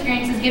 and those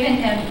experiences given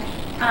him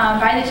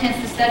by the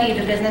chance to study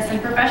the business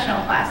and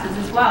professional classes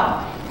as well.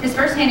 His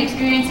firsthand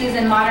experiences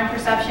and modern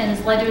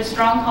perceptions led to a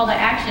strong call to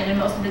action in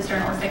most of his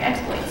journalistic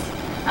exploits.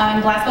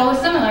 Glasswell was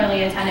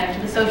similarly attentive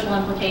to the social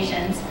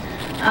implications.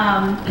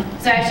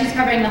 So as she's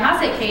covering the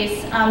Hasek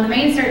case,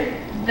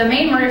 the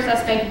main murder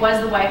suspect was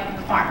the wife of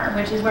the farmer,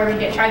 which is where we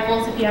get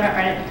trifles. If you haven't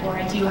read it before,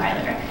 I do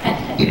highly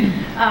recommend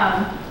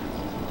it.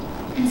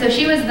 And so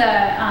she was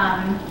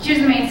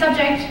the main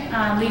subject,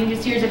 leading to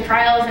a series of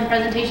trials and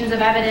presentations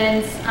of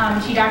evidence.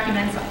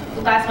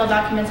 Glasswell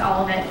documents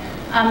all of it.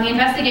 The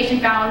investigation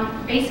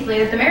found basically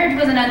that the marriage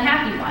was an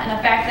unhappy one,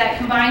 a fact that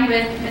combined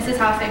with Mrs.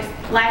 Hasek's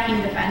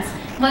lacking defense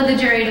led the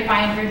jury to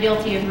find her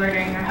guilty of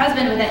murdering her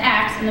husband with an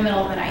axe in the middle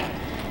of the night.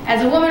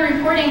 As a woman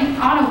reporting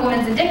on a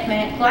woman's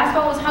indictment,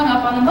 Glasswell was hung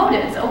up on the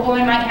motives a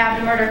woman might have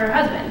to murder her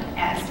husband,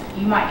 as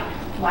you might.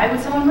 Why would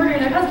someone murder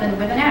their husband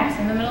with an axe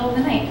in the middle of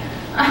the night?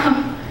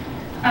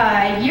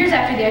 Years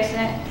after the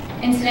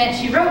incident,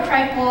 she wrote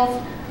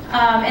Trifles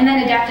and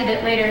then adapted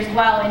it later as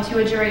well into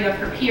A Jury of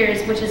Her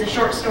Peers, which is a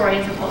short story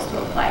as opposed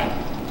to a play.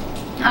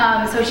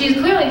 So she's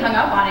clearly hung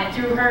up on it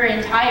through her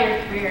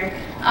entire career,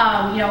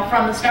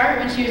 from the start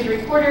when she was a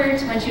reporter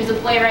to when she was a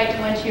playwright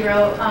to when she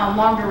wrote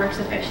longer works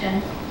of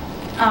fiction.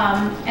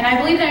 And I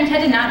believe they're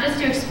intended not just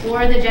to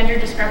explore the gender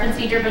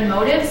discrepancy-driven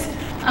motives,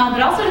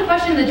 but also to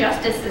question the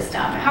justice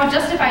system. How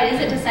justified is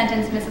it to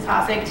sentence Mrs.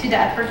 Hasek to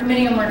death for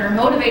committing a murder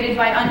motivated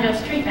by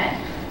unjust treatment?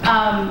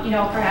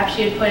 Perhaps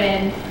she had put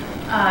in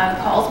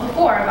calls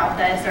before about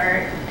this,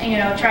 or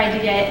tried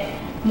to get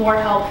more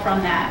help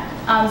from that.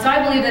 So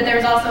I believe that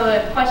there's also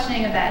a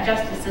questioning of that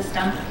justice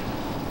system,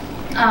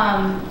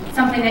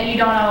 something that you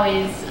don't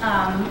always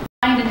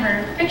find in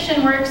her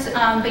fiction works,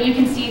 but you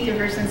can see through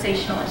her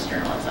sensationalist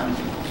journalism.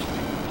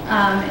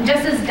 And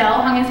just as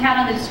Dell hung his hat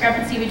on the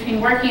discrepancy between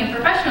working and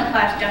professional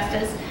class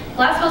justice,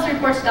 Glasswell's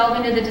reports delve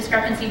into the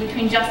discrepancy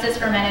between justice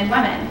for men and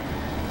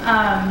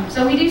women.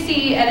 So we do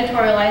see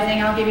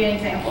editorializing. I'll give you an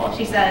example.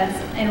 She says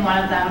in one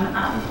of them,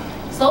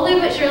 slowly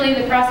but surely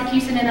the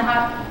prosecution in the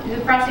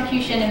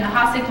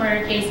Hasek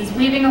murder case is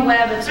weaving a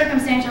web of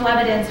circumstantial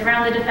evidence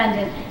around the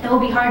defendant that will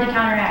be hard to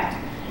counteract.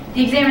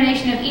 The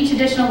examination of each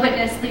additional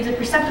witness leaves a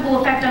perceptible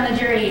effect on the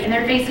jury, and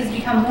their faces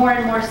become more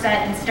and more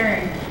set and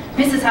stern.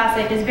 Mrs.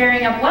 Hasek is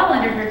bearing up well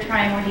under her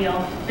trying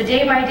ordeal, but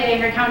day by day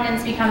her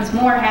countenance becomes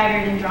more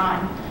haggard and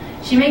drawn.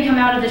 She may come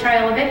out of the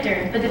trial a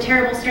victor, but the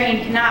terrible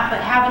strain cannot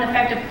but have an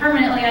effect of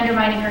permanently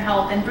undermining her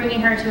health and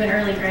bringing her to an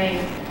early grave.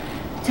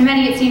 To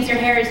many it seems her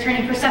hair is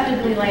turning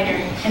perceptibly lighter,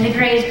 and the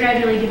gray is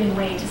gradually giving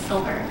way to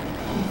silver.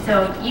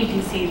 So you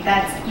can see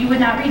you would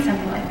not read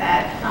something like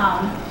that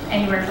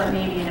anywhere but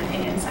maybe in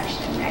opinion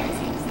section in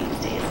magazines these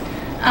days.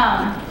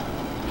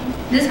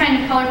 This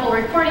kind of colorful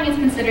reporting is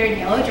considered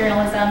yellow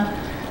journalism.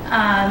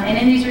 And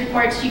in these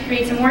reports, she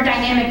creates a more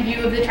dynamic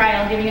view of the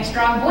trial, giving a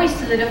strong voice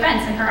to the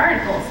defense in her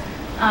articles.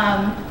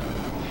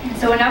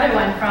 So another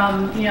one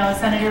from,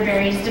 Senator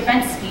Berry's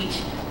defense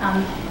speech.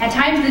 At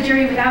times, the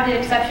jury, without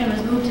exception,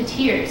 was moved to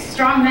tears.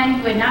 Strong men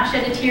who had not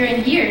shed a tear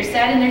in years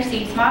sat in their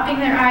seats, mopping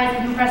their eyes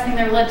and compressing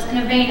their lips in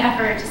a vain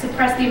effort to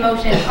suppress the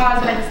emotion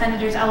caused by the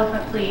senator's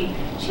eloquent plea.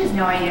 She has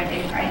no idea if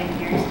they cried in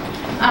tears.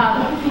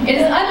 It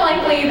is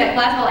unlikely that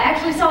Glasswell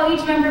actually saw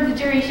each member of the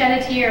jury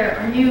shed a tear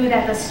or knew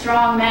that the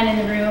strong men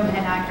in the room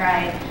had not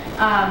cried.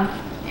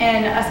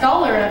 And a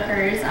scholar of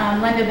hers,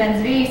 Linda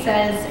Benzvi,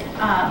 says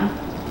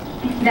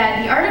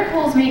that the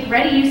articles make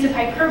ready use of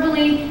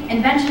hyperbole,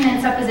 invention,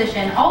 and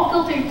supposition, all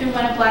filtered through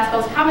one of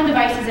Glasswell's common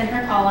devices in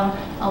her column,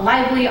 a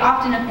lively,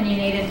 often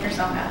opinionated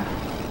persona.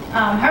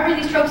 However,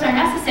 these tropes are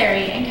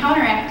necessary in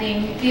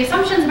counteracting the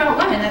assumptions about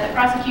women that the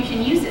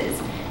prosecution uses.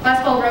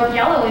 Glasswell wrote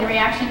Yellow in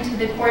reaction to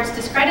the court's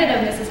discredit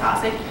of Mrs.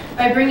 Hasek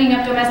by bringing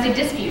up domestic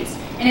disputes,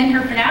 and in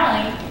her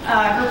finale,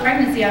 her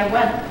pregnancy out of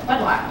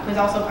wedlock was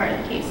also part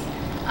of the case.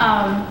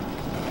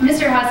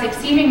 Mr. Hasek's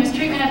seeming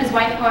mistreatment of his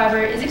wife,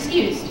 however, is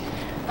excused.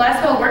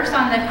 Glasswell works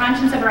on the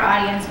conscience of her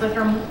audience with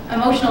her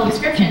emotional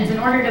descriptions in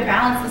order to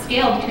balance the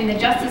scale between the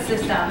justice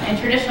system and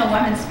traditional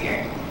women's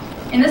spirit.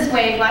 In this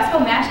way,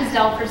 Glasswell matches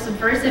Dell for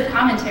subversive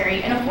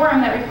commentary in a forum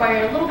that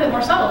required a little bit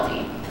more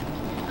subtlety.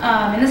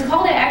 And this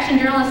call to action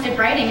journalistic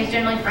writing is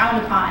generally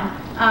frowned upon,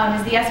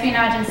 as the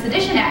Espionage and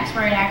Sedition Acts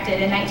were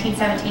enacted in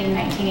 1917 and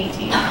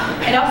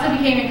 1918. It also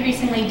became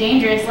increasingly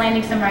dangerous,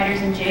 landing some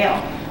writers in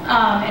jail.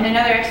 And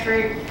another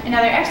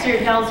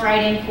excerpt Dell's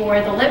writing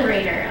for The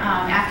Liberator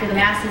after the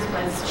masses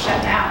was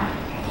shut down.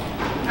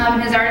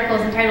 His article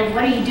is entitled,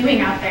 "What Are You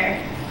Doing Out There?"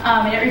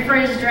 And it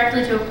refers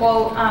directly to a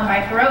quote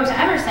by Thoreau to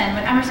Emerson,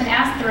 when Emerson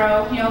asked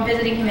Thoreau,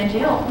 visiting him in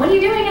jail, "What are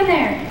you doing in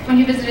there?" when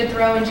he visited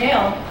Thoreau in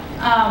jail.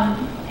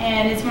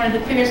 And it's one of the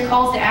clearest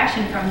calls to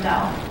action from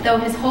Dell, though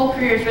his whole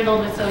career is riddled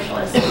with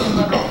socialist and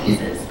liberal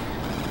pieces.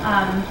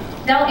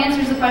 Dell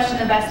answers the question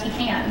the best he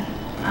can.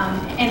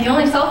 And the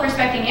only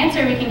self-respecting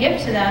answer we can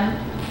give to them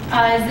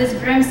is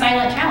this grim,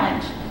 silent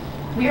challenge.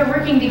 We are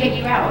working to get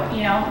you out,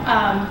 you know.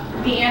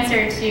 The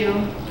answer to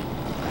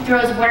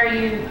Thoreau's "what are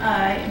you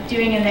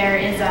doing in there"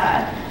 is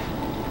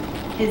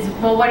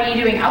well, what are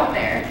you doing out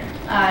there?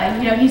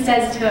 You know, he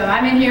says to him,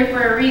 "I'm in here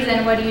for a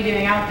reason, what are you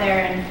doing out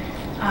there?"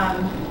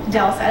 And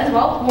Dell says,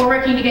 "Well, we're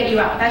working to get you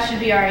out." That should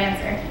be our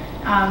answer.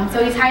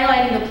 So he's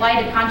highlighting the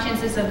plight of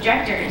conscientious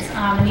objectors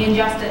and the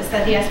injustice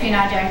that the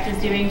Espionage Act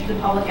is doing to the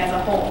public as a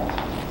whole.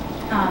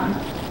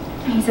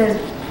 He says,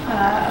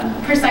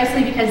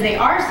 precisely because they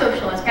are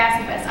socialists,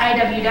 pacifists,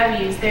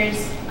 IWWs,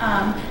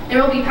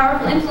 there will be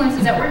powerful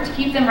influences at work to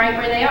keep them right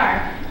where they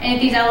are. And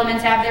if these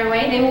elements have their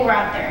way, they will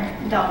rot there,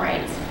 Dell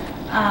writes.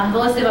 The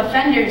list of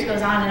offenders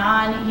goes on and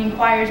on. He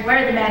inquires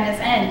where the madness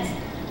ends.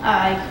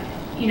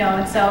 You know,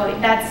 and so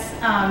that's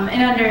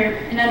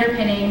an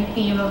underpinning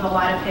theme of a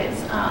lot of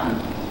his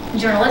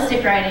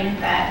journalistic writing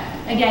that,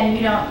 again,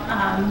 you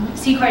don't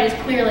see quite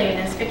as clearly in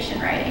his fiction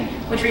writing,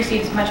 which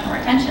receives much more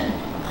attention.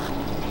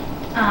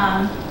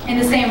 In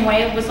the same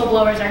way,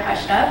 whistleblowers are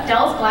hushed up.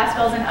 Dell's,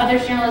 Glasswell's, and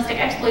others' journalistic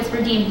exploits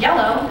were deemed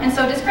yellow and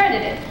so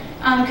discredited.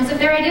 Because if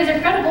their ideas are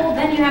credible,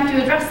 then you have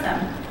to address them.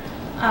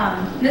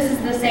 This is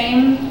the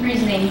same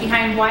reasoning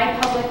behind why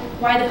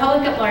the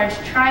public at large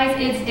tries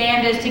its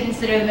damnedest to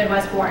consider the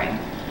Midwest boring.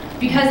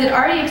 Because it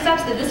already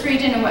accepts that this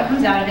region and what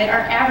comes out of it are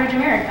average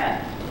America.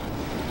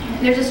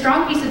 There's a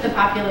strong piece of the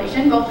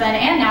population, both then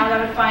and now,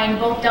 that would find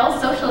both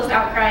Dell's socialist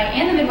outcry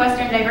and the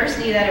Midwestern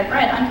diversity that it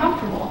bred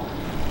uncomfortable.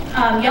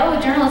 Yellow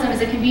journalism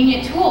is a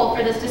convenient tool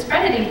for this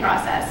discrediting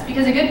process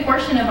because a good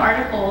portion of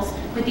articles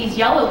with these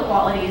yellow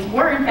qualities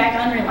were in fact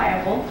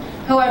unreliable.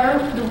 However,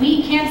 the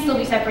wheat can still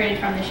be separated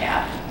from the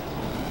chaff.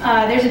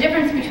 There's a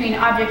difference between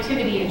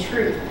objectivity and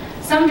truth.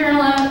 Some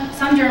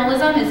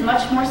journalism is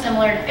much more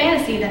similar to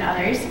fantasy than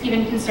others.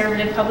 Even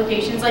conservative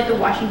publications like the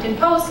Washington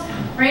Post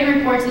rain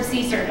reports of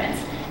sea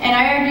serpents. And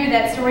I argue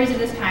that stories of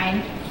this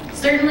kind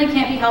certainly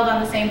can't be held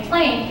on the same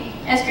plane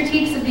as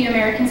critiques of the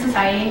American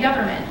society and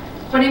government.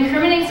 What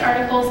incriminates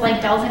articles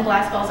like Dell's and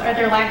Glasswell's are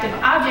their lack of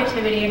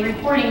objectivity in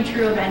reporting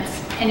true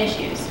events and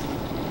issues.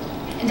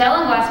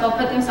 Dell and Glasswell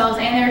put themselves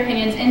and their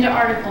opinions into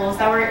articles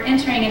that were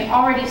entering an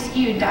already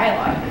skewed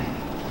dialogue.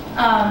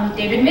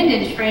 David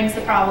Mindich frames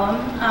the problem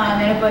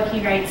in a book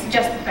he writes,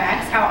 Just the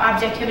Facts, How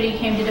Objectivity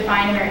Came to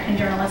Define American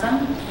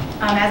Journalism.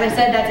 As I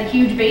said, that's a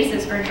huge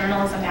basis for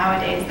journalism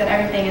nowadays, that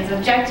everything is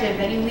objective,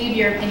 that you leave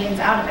your opinions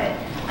out of it.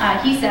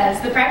 He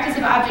says, the practice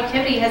of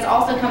objectivity has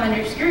also come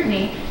under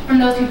scrutiny from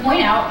those who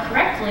point out,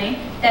 correctly,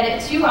 that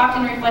it too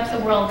often reflects a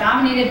world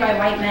dominated by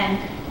white men,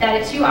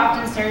 that it too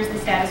often serves the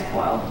status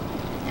quo.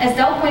 As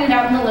Dell pointed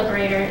out in The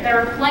Liberator,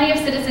 there were plenty of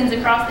citizens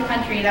across the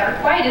country that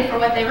were quieted for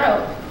what they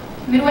wrote.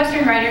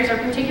 Midwestern writers are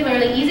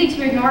particularly easy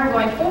to ignore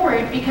going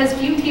forward because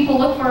few people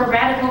look for a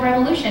radical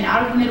revolution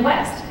out of the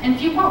Midwest, and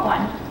few want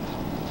one.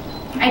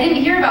 I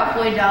didn't hear about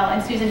Floyd Dell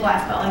and Susan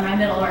Glasswell in my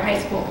middle or high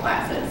school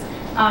classes.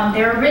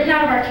 They were written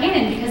out of our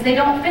canon because they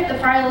don't fit the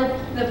profile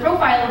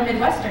of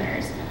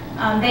Midwesterners.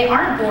 They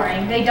aren't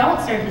boring, they don't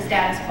serve the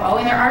status quo,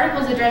 and their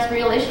articles address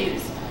real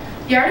issues.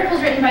 The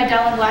articles written by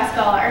Dell and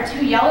Glasswell are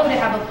too yellow to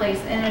have a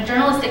place in a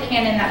journalistic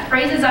canon that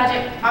praises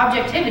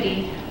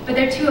objectivity, but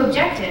they're too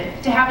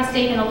objective to have a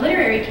stake in a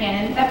literary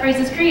canon that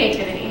praises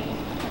creativity.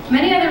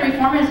 Many other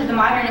reformers of the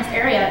modernist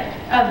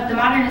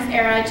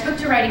era took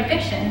to writing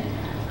fiction,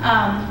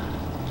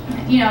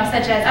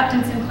 such as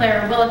Upton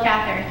Sinclair or Willa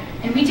Cather,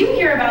 and we do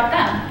hear about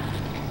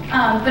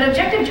them. But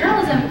objective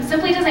journalism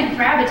simply doesn't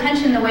grab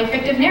attention the way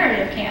fictive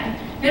narrative can.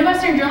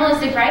 Midwestern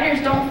journalistic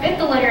writers don't fit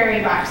the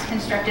literary box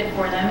constructed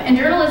for them, and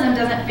journalism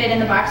doesn't fit in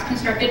the box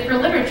constructed for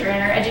literature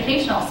in our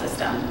educational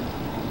system.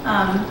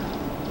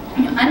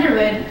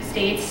 Underwood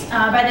states,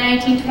 by the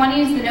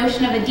 1920s, the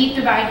notion of a deep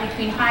divide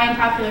between high and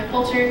popular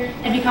culture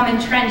had become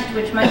entrenched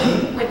with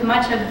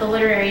much of the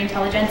literary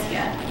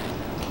intelligentsia.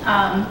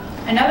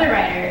 Another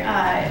writer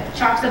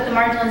chalks up the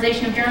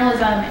marginalization of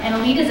journalism and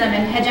elitism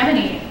and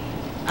hegemony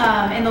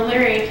in the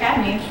Literary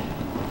Academy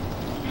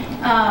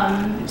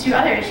to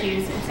other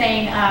issues,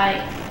 saying,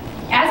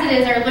 as it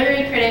is, our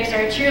literary critics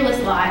are a cheerless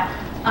lot.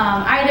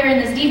 Either in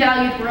this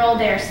devalued world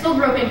they are still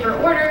groping for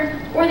order,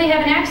 or they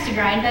have an axe to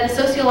grind that is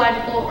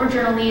sociological or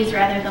journalese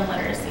rather than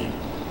literacy.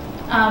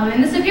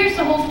 And this appears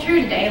to hold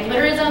true today.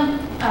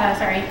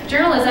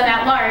 Journalism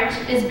at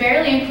large is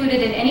barely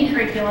included in any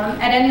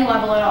curriculum at any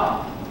level at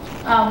all.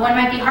 One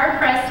might be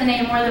hard-pressed to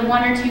name more than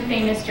one or two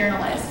famous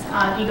journalists.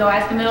 If you go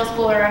ask a middle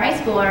schooler or a high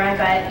schooler, I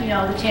bet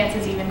the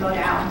chances even go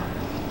down.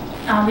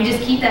 We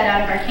just keep that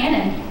out of our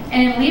canon.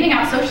 And in leaving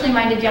out socially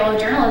minded yellow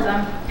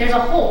journalism, there's a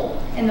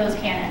hole in those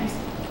canons.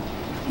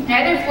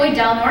 Neither Floyd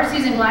Dell nor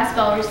Susan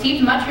Glasswell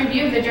received much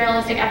review of their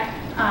journalistic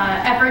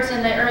efforts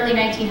in the early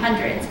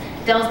 1900s.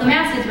 Dell's The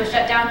Masses was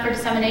shut down for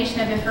dissemination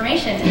of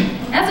information.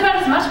 And that's about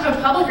as much of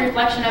a public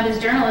reflection of his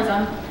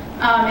journalism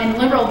and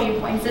liberal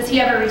viewpoints as he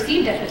ever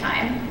received at the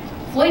time.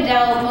 Floyd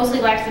Dell mostly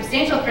lacked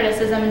substantial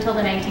criticism until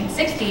the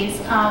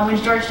 1960s, when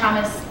George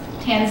Thomas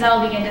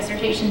Tanzel began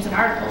dissertations and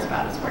articles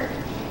about his work.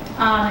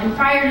 And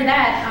prior to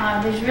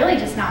that, there's really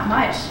just not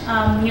much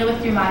when you look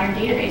through modern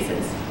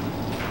databases.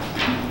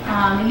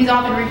 He's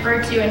often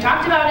referred to and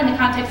talked about in the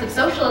context of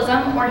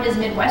socialism or his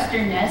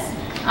Midwesternness,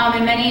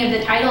 and many of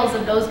the titles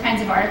of those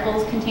kinds of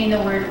articles contain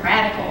the word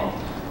radical.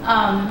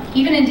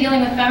 Even in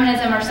dealing with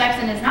feminism or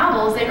sex in his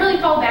novels, they really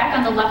fall back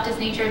on the leftist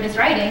nature of his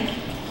writing.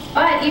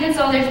 But even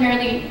so, there's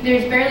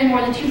barely more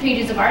than 2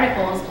 pages of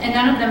articles, and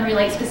none of them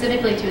relate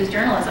specifically to his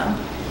journalism.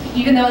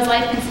 Even though his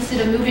life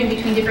consisted of moving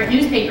between different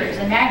newspapers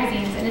and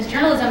magazines, and his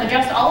journalism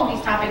addressed all of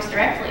these topics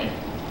directly.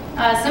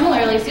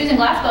 Similarly, Susan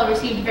Glaspell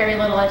received very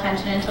little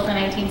attention until the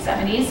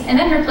 1970s, and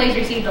then her plays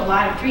received a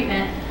lot of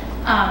treatment.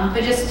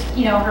 But just,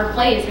 her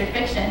plays, her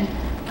fiction.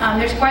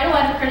 There's quite a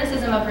lot of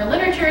criticism of her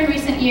literature in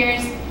recent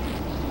years.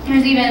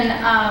 There's even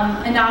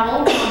a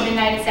novel,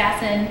 Midnight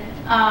Assassin,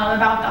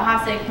 about the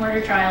Hasek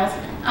murder trials.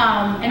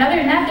 And other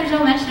than that, there's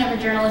no mention of her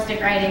journalistic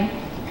writing.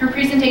 Her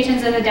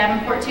presentations at the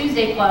Davenport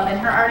Tuesday Club and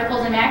her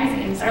articles in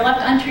magazines are left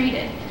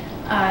untreated.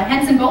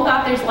 Hence, in both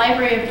authors'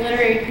 library of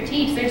literary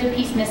critiques, there's a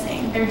piece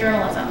missing, their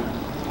journalism.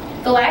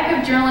 The lack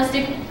of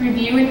journalistic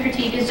review and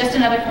critique is just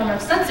another form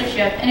of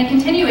censorship and a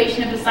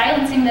continuation of the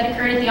silencing that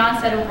occurred at the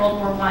onset of World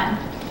War I.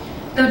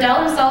 Though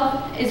Dell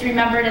himself is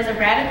remembered as a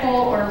radical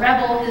or a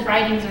rebel, his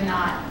writings are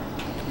not.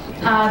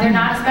 They're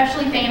not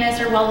especially famous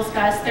or well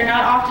discussed, they're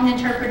not often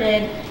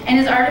interpreted, and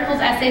his articles,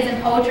 essays,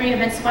 and poetry have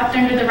been swept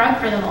under the rug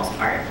for the most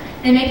part.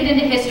 They make it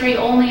into history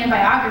only in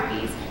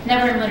biographies,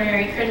 never in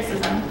literary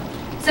criticism.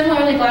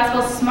 Similarly,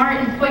 Glaspell's smart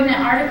and poignant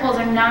articles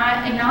are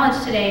not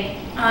acknowledged today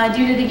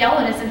due to the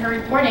yellowness in her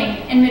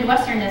reporting and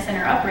Midwesternness in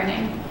her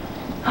upbringing.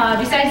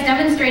 Besides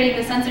demonstrating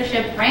the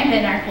censorship rampant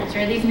in our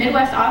culture, these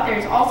Midwest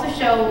authors also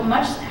show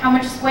how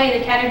much sway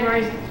the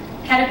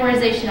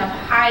categorization of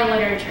high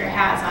literature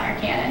has on our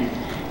canon.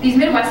 These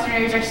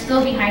Midwesterners are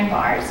still behind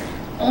bars.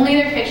 Only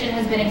their fiction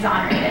has been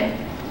exonerated.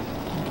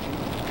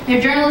 Their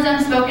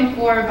journalism, spoken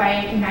for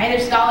by neither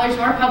scholars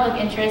nor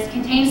public interest,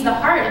 contains the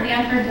heart of the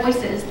unheard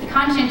voices, the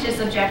conscientious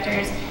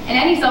objectors, and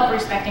any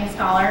self-respecting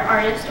scholar,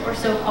 artist, or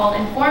so-called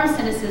informed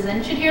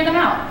citizen should hear them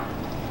out.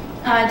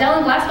 Dell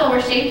and Glaspell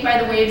were shaped by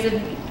the waves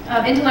of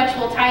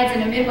intellectual tides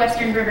in a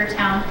Midwestern river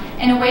town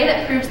in a way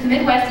that proves the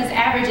Midwest is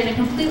average in a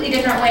completely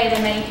different way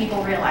than many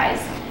people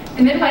realize.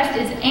 The Midwest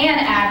is an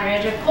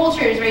average of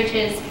cultures,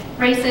 races,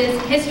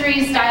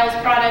 histories, styles,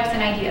 products,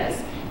 and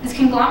ideas. This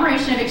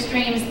conglomeration of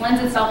extremes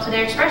lends itself to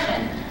their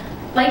expression.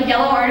 Like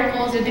yellow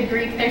articles or the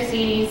Greek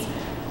Thersites,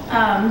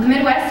 the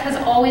Midwest has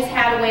always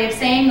had a way of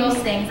saying those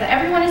things that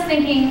everyone is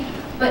thinking,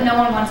 but no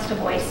one wants to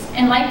voice.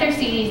 And like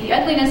Thersites, the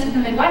ugliness of the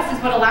Midwest is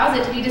what allows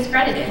it to be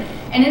discredited.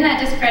 And in that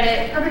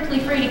discredit, perfectly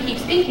free to keep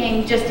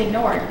speaking, just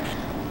ignored.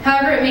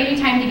 However, it may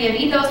be time to give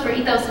ethos where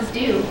ethos is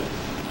due.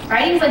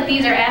 Writings like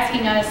these are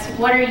asking us,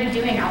 what are you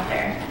doing out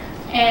there?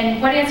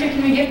 And what answer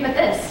can we give but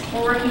this?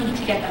 We're working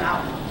to get them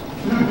out.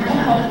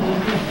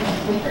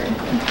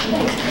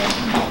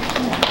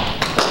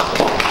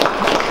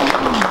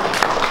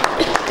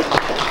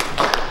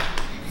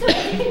 So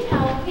as you can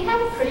tell, we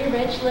have a pretty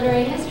rich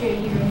literary history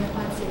here in the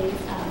Quad Cities.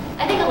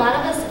 I think a lot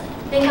of us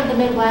think of the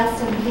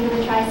Midwest and think of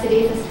the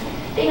Tri-Cities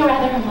as being a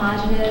rather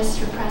homogenous,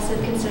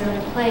 repressive,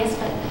 conservative place,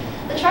 but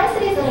the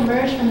Tri-Cities that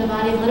emerged from the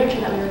body of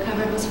literature that we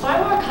recovered was far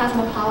more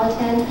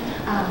cosmopolitan,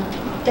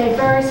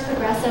 diverse,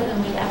 progressive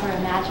than we'd ever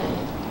imagined.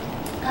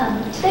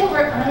 Today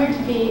we're honored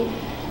to be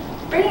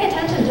bringing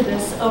attention to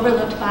this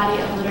overlooked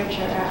body of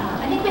literature.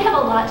 I think we have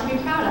a lot to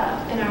be proud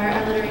of in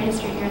our literary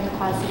history here in the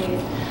Quad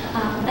Cities.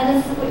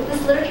 And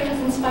this literature has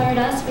inspired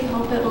us. We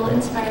hope it will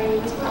inspire you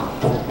as well.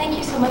 So thank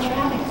you so much for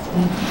having us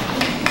today.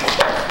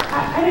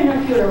 I don't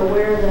know if you are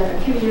aware that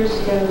a few years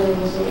ago there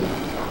was a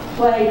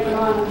play put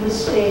on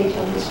this stage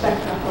on the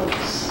Spectra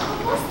hoax.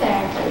 Was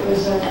there? It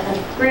was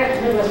a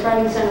grant Midwest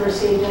Writing Center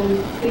received and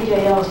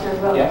B.J.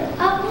 Ellisner wrote. Yeah.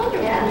 Oh,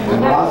 wonderful.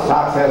 And Ross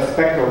Talks has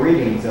Spectra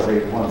readings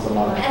every once a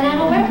month. And I'm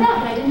aware of that,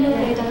 but I didn't know that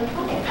they had done a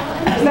play.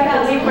 In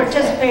fact, we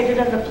participated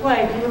in the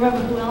play. Do you remember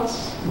who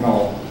else?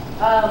 No.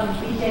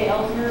 B.J.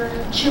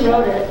 Ellisner. She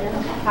wrote it.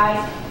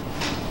 Hi.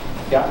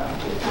 Yeah.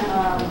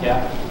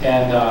 Yeah.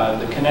 And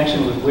the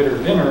connection with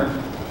Witter-Vinner,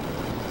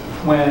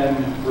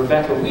 when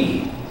Rebecca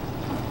Lee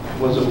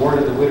was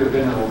awarded the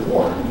Witter-Vinner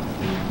Award,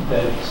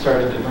 that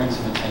started to bring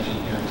some attention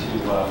here to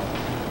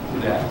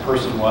who that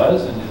person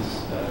was and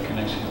his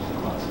connection with the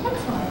Quad Cities.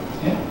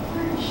 Excellent. Yeah.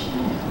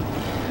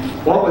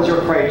 What was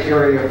your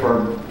criteria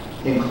for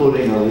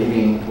including or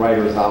leaving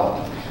writers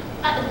out?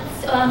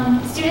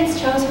 Students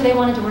chose who they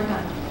wanted to work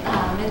on.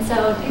 And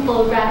so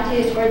people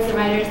gravitated towards the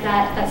writers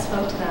that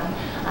spoke to them.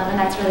 And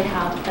that's really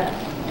how the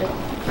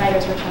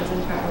writers were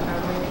chosen for our work.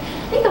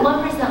 I think the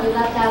one person that we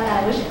left out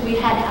that I wish we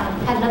had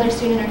had another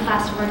student in our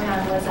class to work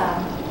on was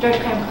George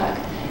Cram-Cook,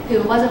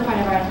 who wasn't part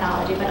of our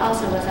anthology, but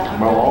also was a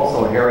Well,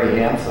 also Harry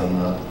Hansen,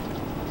 the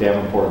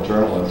Davenport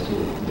journalist,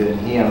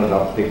 he ended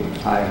up big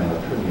time in the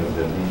Tribune,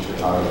 didn't he?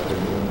 Chicago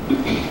Tribune.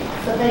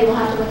 So that you will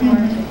have to look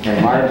forward to.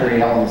 And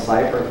Marjorie Ellen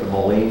Seifert, the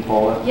Moline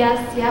poet. Yes,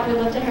 yeah, we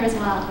looked at her as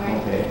well. Very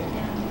Okay. Yeah.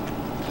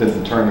 She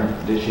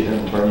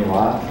didn't turn you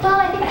on? Well,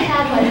 I think I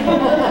had like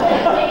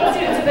 8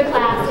 students in the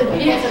class.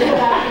 And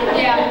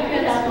Yeah.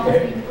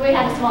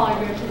 smaller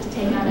group to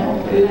take on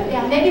everybody. But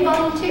yeah, maybe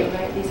volume 2,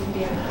 right? These can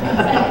be our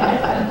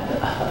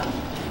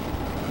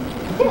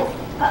Yes.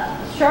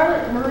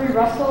 Charlotte Murray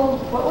Russell,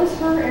 what was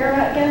her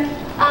era again?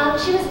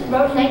 She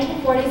wrote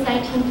 1940s,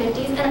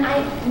 1950s, and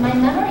my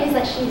memory is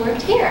that she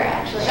worked here,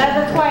 actually.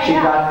 That's why,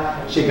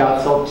 She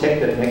got so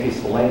ticked at Nikki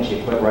Spillane,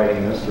 she quit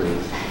writing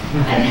mysteries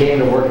and came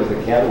to work as a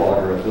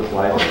cataloger at this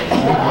library.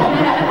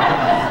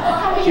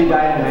 She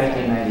died in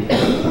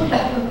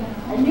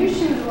 1992. I knew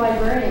she was a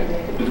librarian,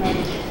 they could have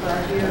for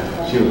our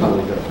years. She was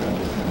really good friend.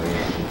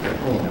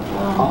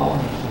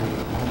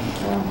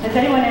 Has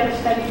anyone ever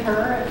studied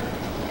her?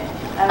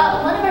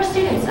 One of our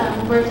students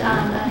worked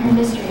on her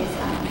mysteries,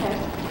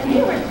 and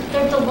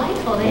they're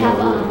delightful. They have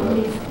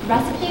these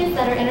recipes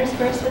that are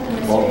interspersed with the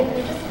mystery.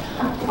 They're just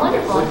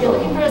wonderful. If you're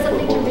looking for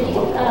something to read,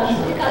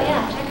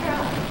 check her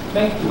out.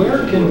 Meg,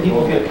 where can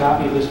people get a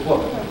copy of this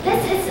book? This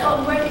is,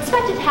 we're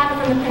expected to have it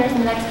from the printers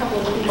in the next couple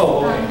of weeks.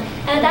 Oh, okay.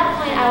 And at that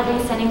point, I will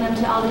be sending them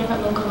to all the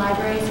different local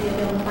libraries, so you'll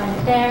be able to find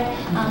it there.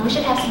 We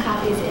should have some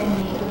copies in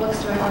the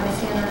bookstore at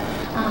Augustana.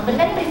 But if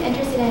anybody's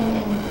interested in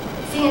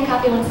seeing a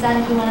copy when it's done,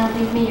 if you want to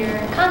leave me your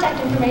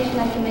contact information,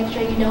 I can make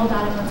sure you know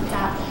about it once it's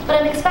out. But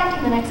I'm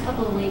expecting the next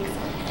couple of weeks,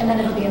 and then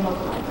it'll be in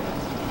local libraries.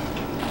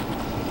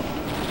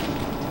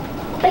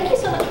 Thank you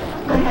so much for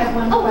coming. I have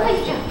one please,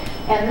 question,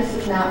 yeah. and this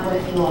is not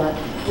with your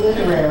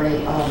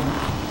literary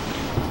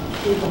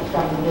people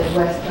from the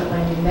Midwest, but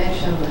when you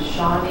mentioned the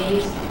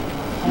Shawnees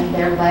and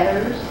their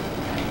letters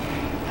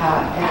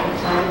at the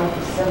time of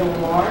the Civil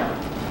War,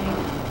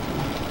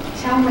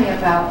 tell me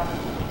about,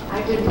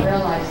 I didn't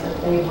realize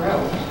that they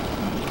wrote.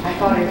 I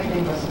thought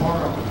everything was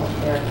oral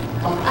of their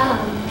culture.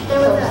 So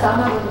some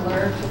of them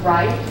learned to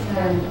write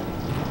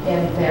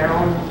in their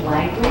own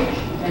language,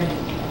 and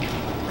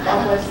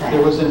what was that?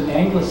 There was an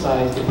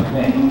anglicized, if I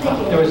may,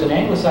 there was an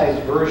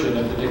anglicized version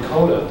of the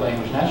Dakota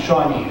language, not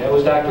Shawnee. That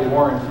was Dr.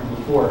 Warren from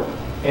before.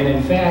 And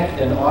in fact,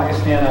 an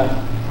Augustana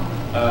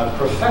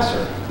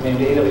professor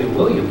named A.W.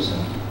 Williamson,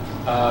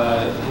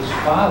 his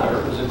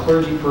father was a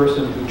clergy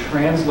person who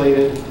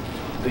translated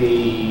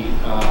the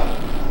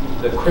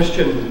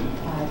Christian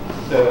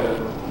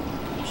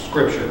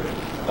scripture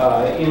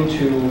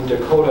into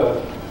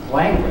Dakota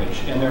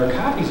language, and there are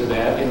copies of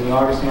that in the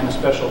Augustana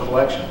special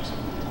collections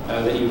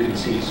that you can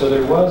see. So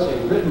there was a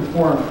written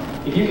form.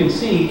 If you can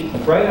see,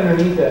 right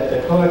underneath that,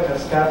 Dakota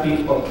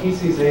Kaskapi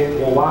Okisize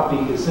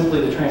Wawapi is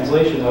simply the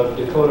translation of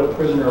Dakota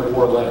prisoner of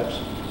war letters.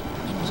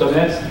 So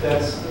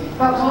that's.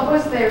 But what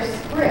was their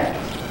script?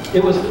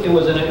 It was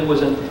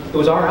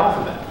our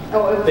alphabet.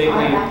 Oh, it was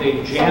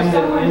they jammed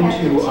it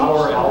into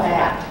our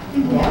alphabet.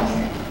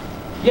 Yes.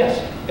 Yes,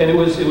 and it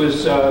was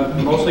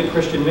mostly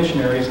Christian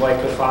missionaries,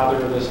 like the father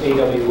of this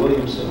A.W.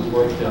 Williamson who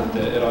worked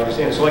at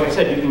Augustana. So like I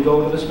said, you can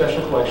go to the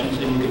special collections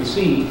and you can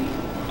see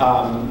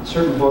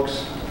certain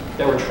books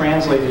that were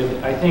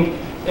translated, I think,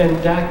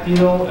 and Doc,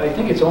 I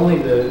think it's only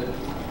the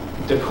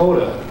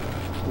Dakota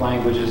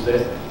languages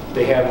that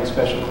they have in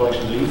special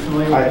collections. Are you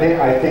familiar with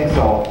that? I think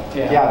so.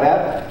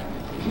 Yeah.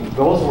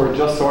 Those were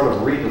just sort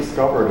of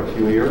rediscovered a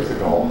few years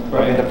ago.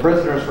 Right. I mean, the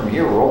prisoners from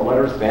here wrote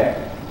letters back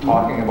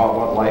talking about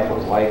what life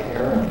was like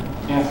here.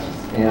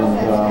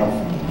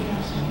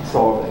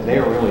 So they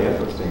are really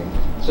interesting.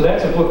 So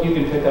that's a book you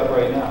can pick up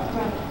right now.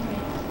 Right.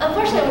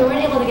 Unfortunately, we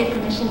weren't able to get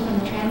permission from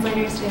the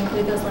translators to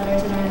include those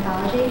letters in our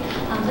anthology,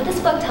 but this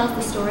book tells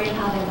the story of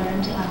how they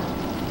learned to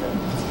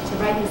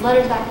write these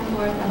letters back and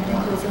forth, and it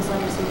includes those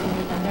letters so you can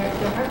read them.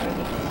 They're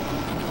heartbreaking.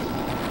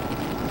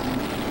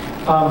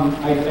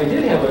 I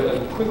did have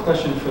a quick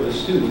question for the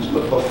students,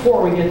 but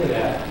before we get to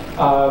that,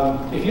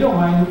 if you don't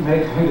mind,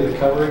 Meg, going to the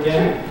cover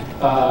again.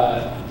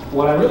 Sure.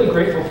 What I'm really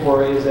grateful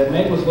for is that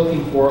Meg was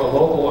looking for a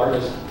local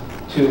artist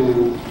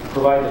to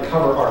provide the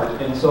cover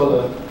art, and so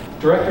the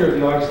director of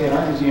the Augustana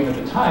Art Museum at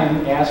the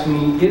time asked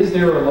me, is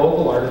there a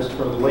local artist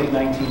from the late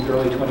 19th,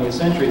 early 20th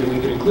century that we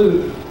could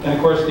include? And of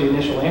course, the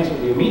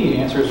immediate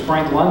answer is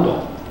Frank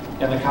Lundell.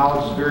 And the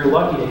college is very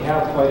lucky to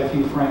have quite a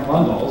few Frank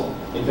Lundalls.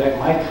 In fact,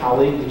 my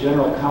colleague, the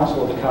general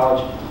counsel of the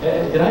college,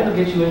 did I ever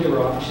get you into her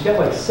office? She's got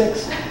like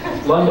 6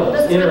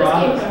 Lundalls in her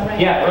office. Right?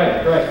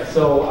 Yeah, right.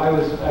 So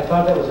I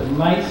thought that was a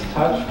nice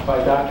touch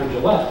by Dr.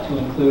 Gillette to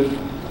include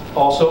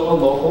also a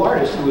local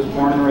artist who was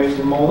born and raised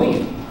in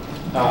Moline,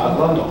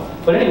 Lundell.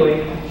 But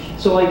anyway,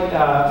 so like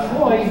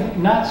Floyd,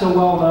 not so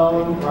well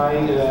known,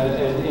 right?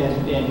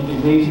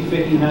 And Maisie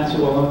Fickey, not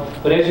so well known.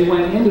 But as you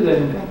went into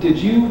them, did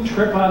you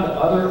trip onto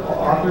other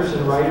authors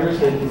and writers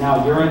that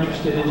now you're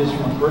interested in just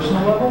from a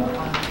personal level?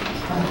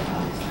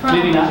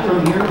 Maybe not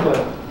from here,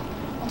 but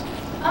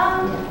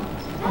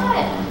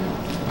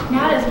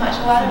not as much.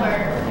 A lot of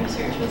our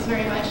research was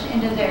very much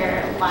into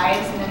their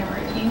lives and inner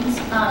routines,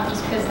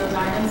 just because those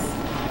aren't as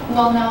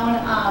well known,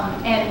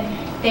 and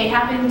they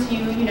happen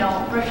to,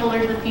 brush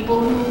shoulders with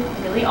people who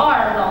really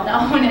are well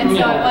known, and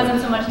so it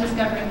wasn't so much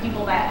discovering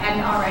people that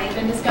hadn't already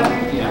been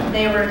discovered. Yeah.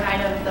 They were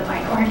kind of the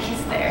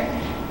minorities there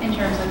in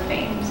terms of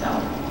fame, so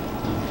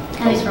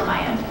at least from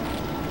my end.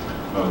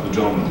 The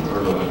gentleman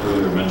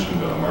earlier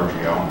mentioned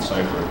Marjorie Allen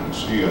Seifert, and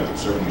she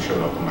certainly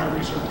showed up in my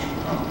research.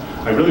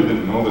 I really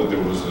didn't know that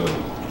there was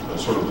a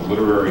sort of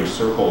literary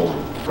circle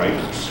of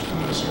writers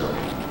in this area.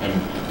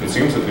 And it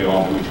seems that they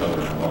all knew each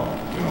other well.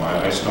 You know,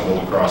 I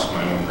stumbled across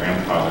my own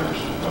grandfather's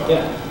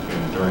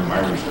during my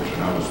research,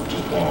 and I was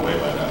just blown away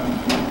by that.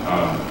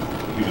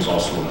 He was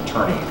also an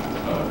attorney.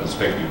 As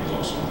Becky was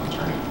also an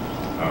attorney,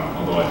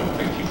 although I don't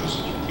think he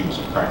was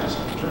a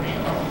practicing attorney.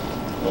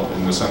 Well,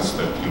 in the sense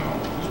that he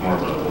was more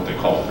of what they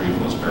call a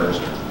frivolous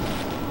barrister.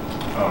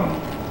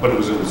 But it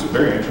was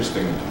very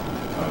interesting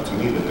to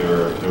me that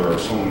there are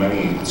so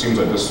many. It seems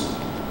like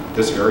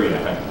this area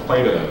had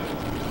quite a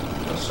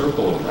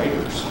circle of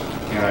writers,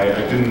 and I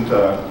didn't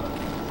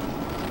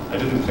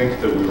think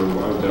that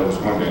I was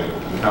going to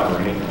encounter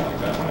anything like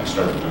that when I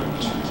started doing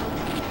this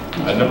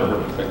research. I'd never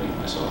heard of Becky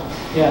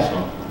myself. Yeah.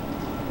 So.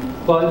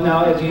 But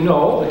now, as you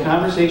know, the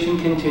conversation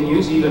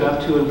continues even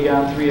up to and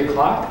beyond 3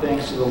 o'clock,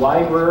 thanks to the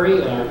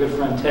library and our good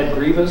friend Ted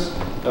Grievous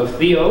of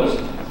Theo's,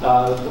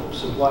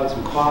 supplied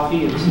some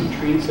coffee and some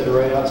treats that are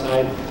right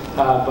outside.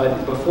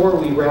 But before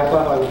we wrap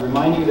up, I would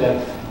remind you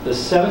that the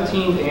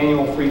 17th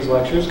annual Frieze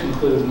Lectures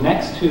conclude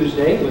next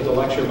Tuesday with a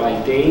lecture by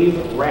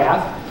Dave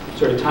Rath,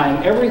 sort of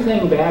tying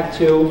everything back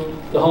to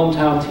the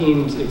Hometown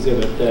Teams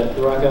exhibit that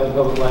the Rock Island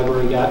Public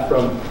Library got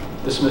from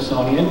the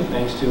Smithsonian,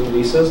 thanks to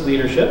Lisa's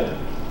leadership.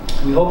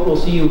 We hope we'll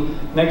see you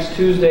next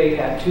Tuesday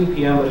at 2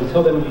 p.m., but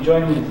until then, would you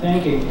join me in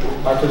thanking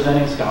our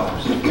presenting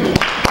scholars?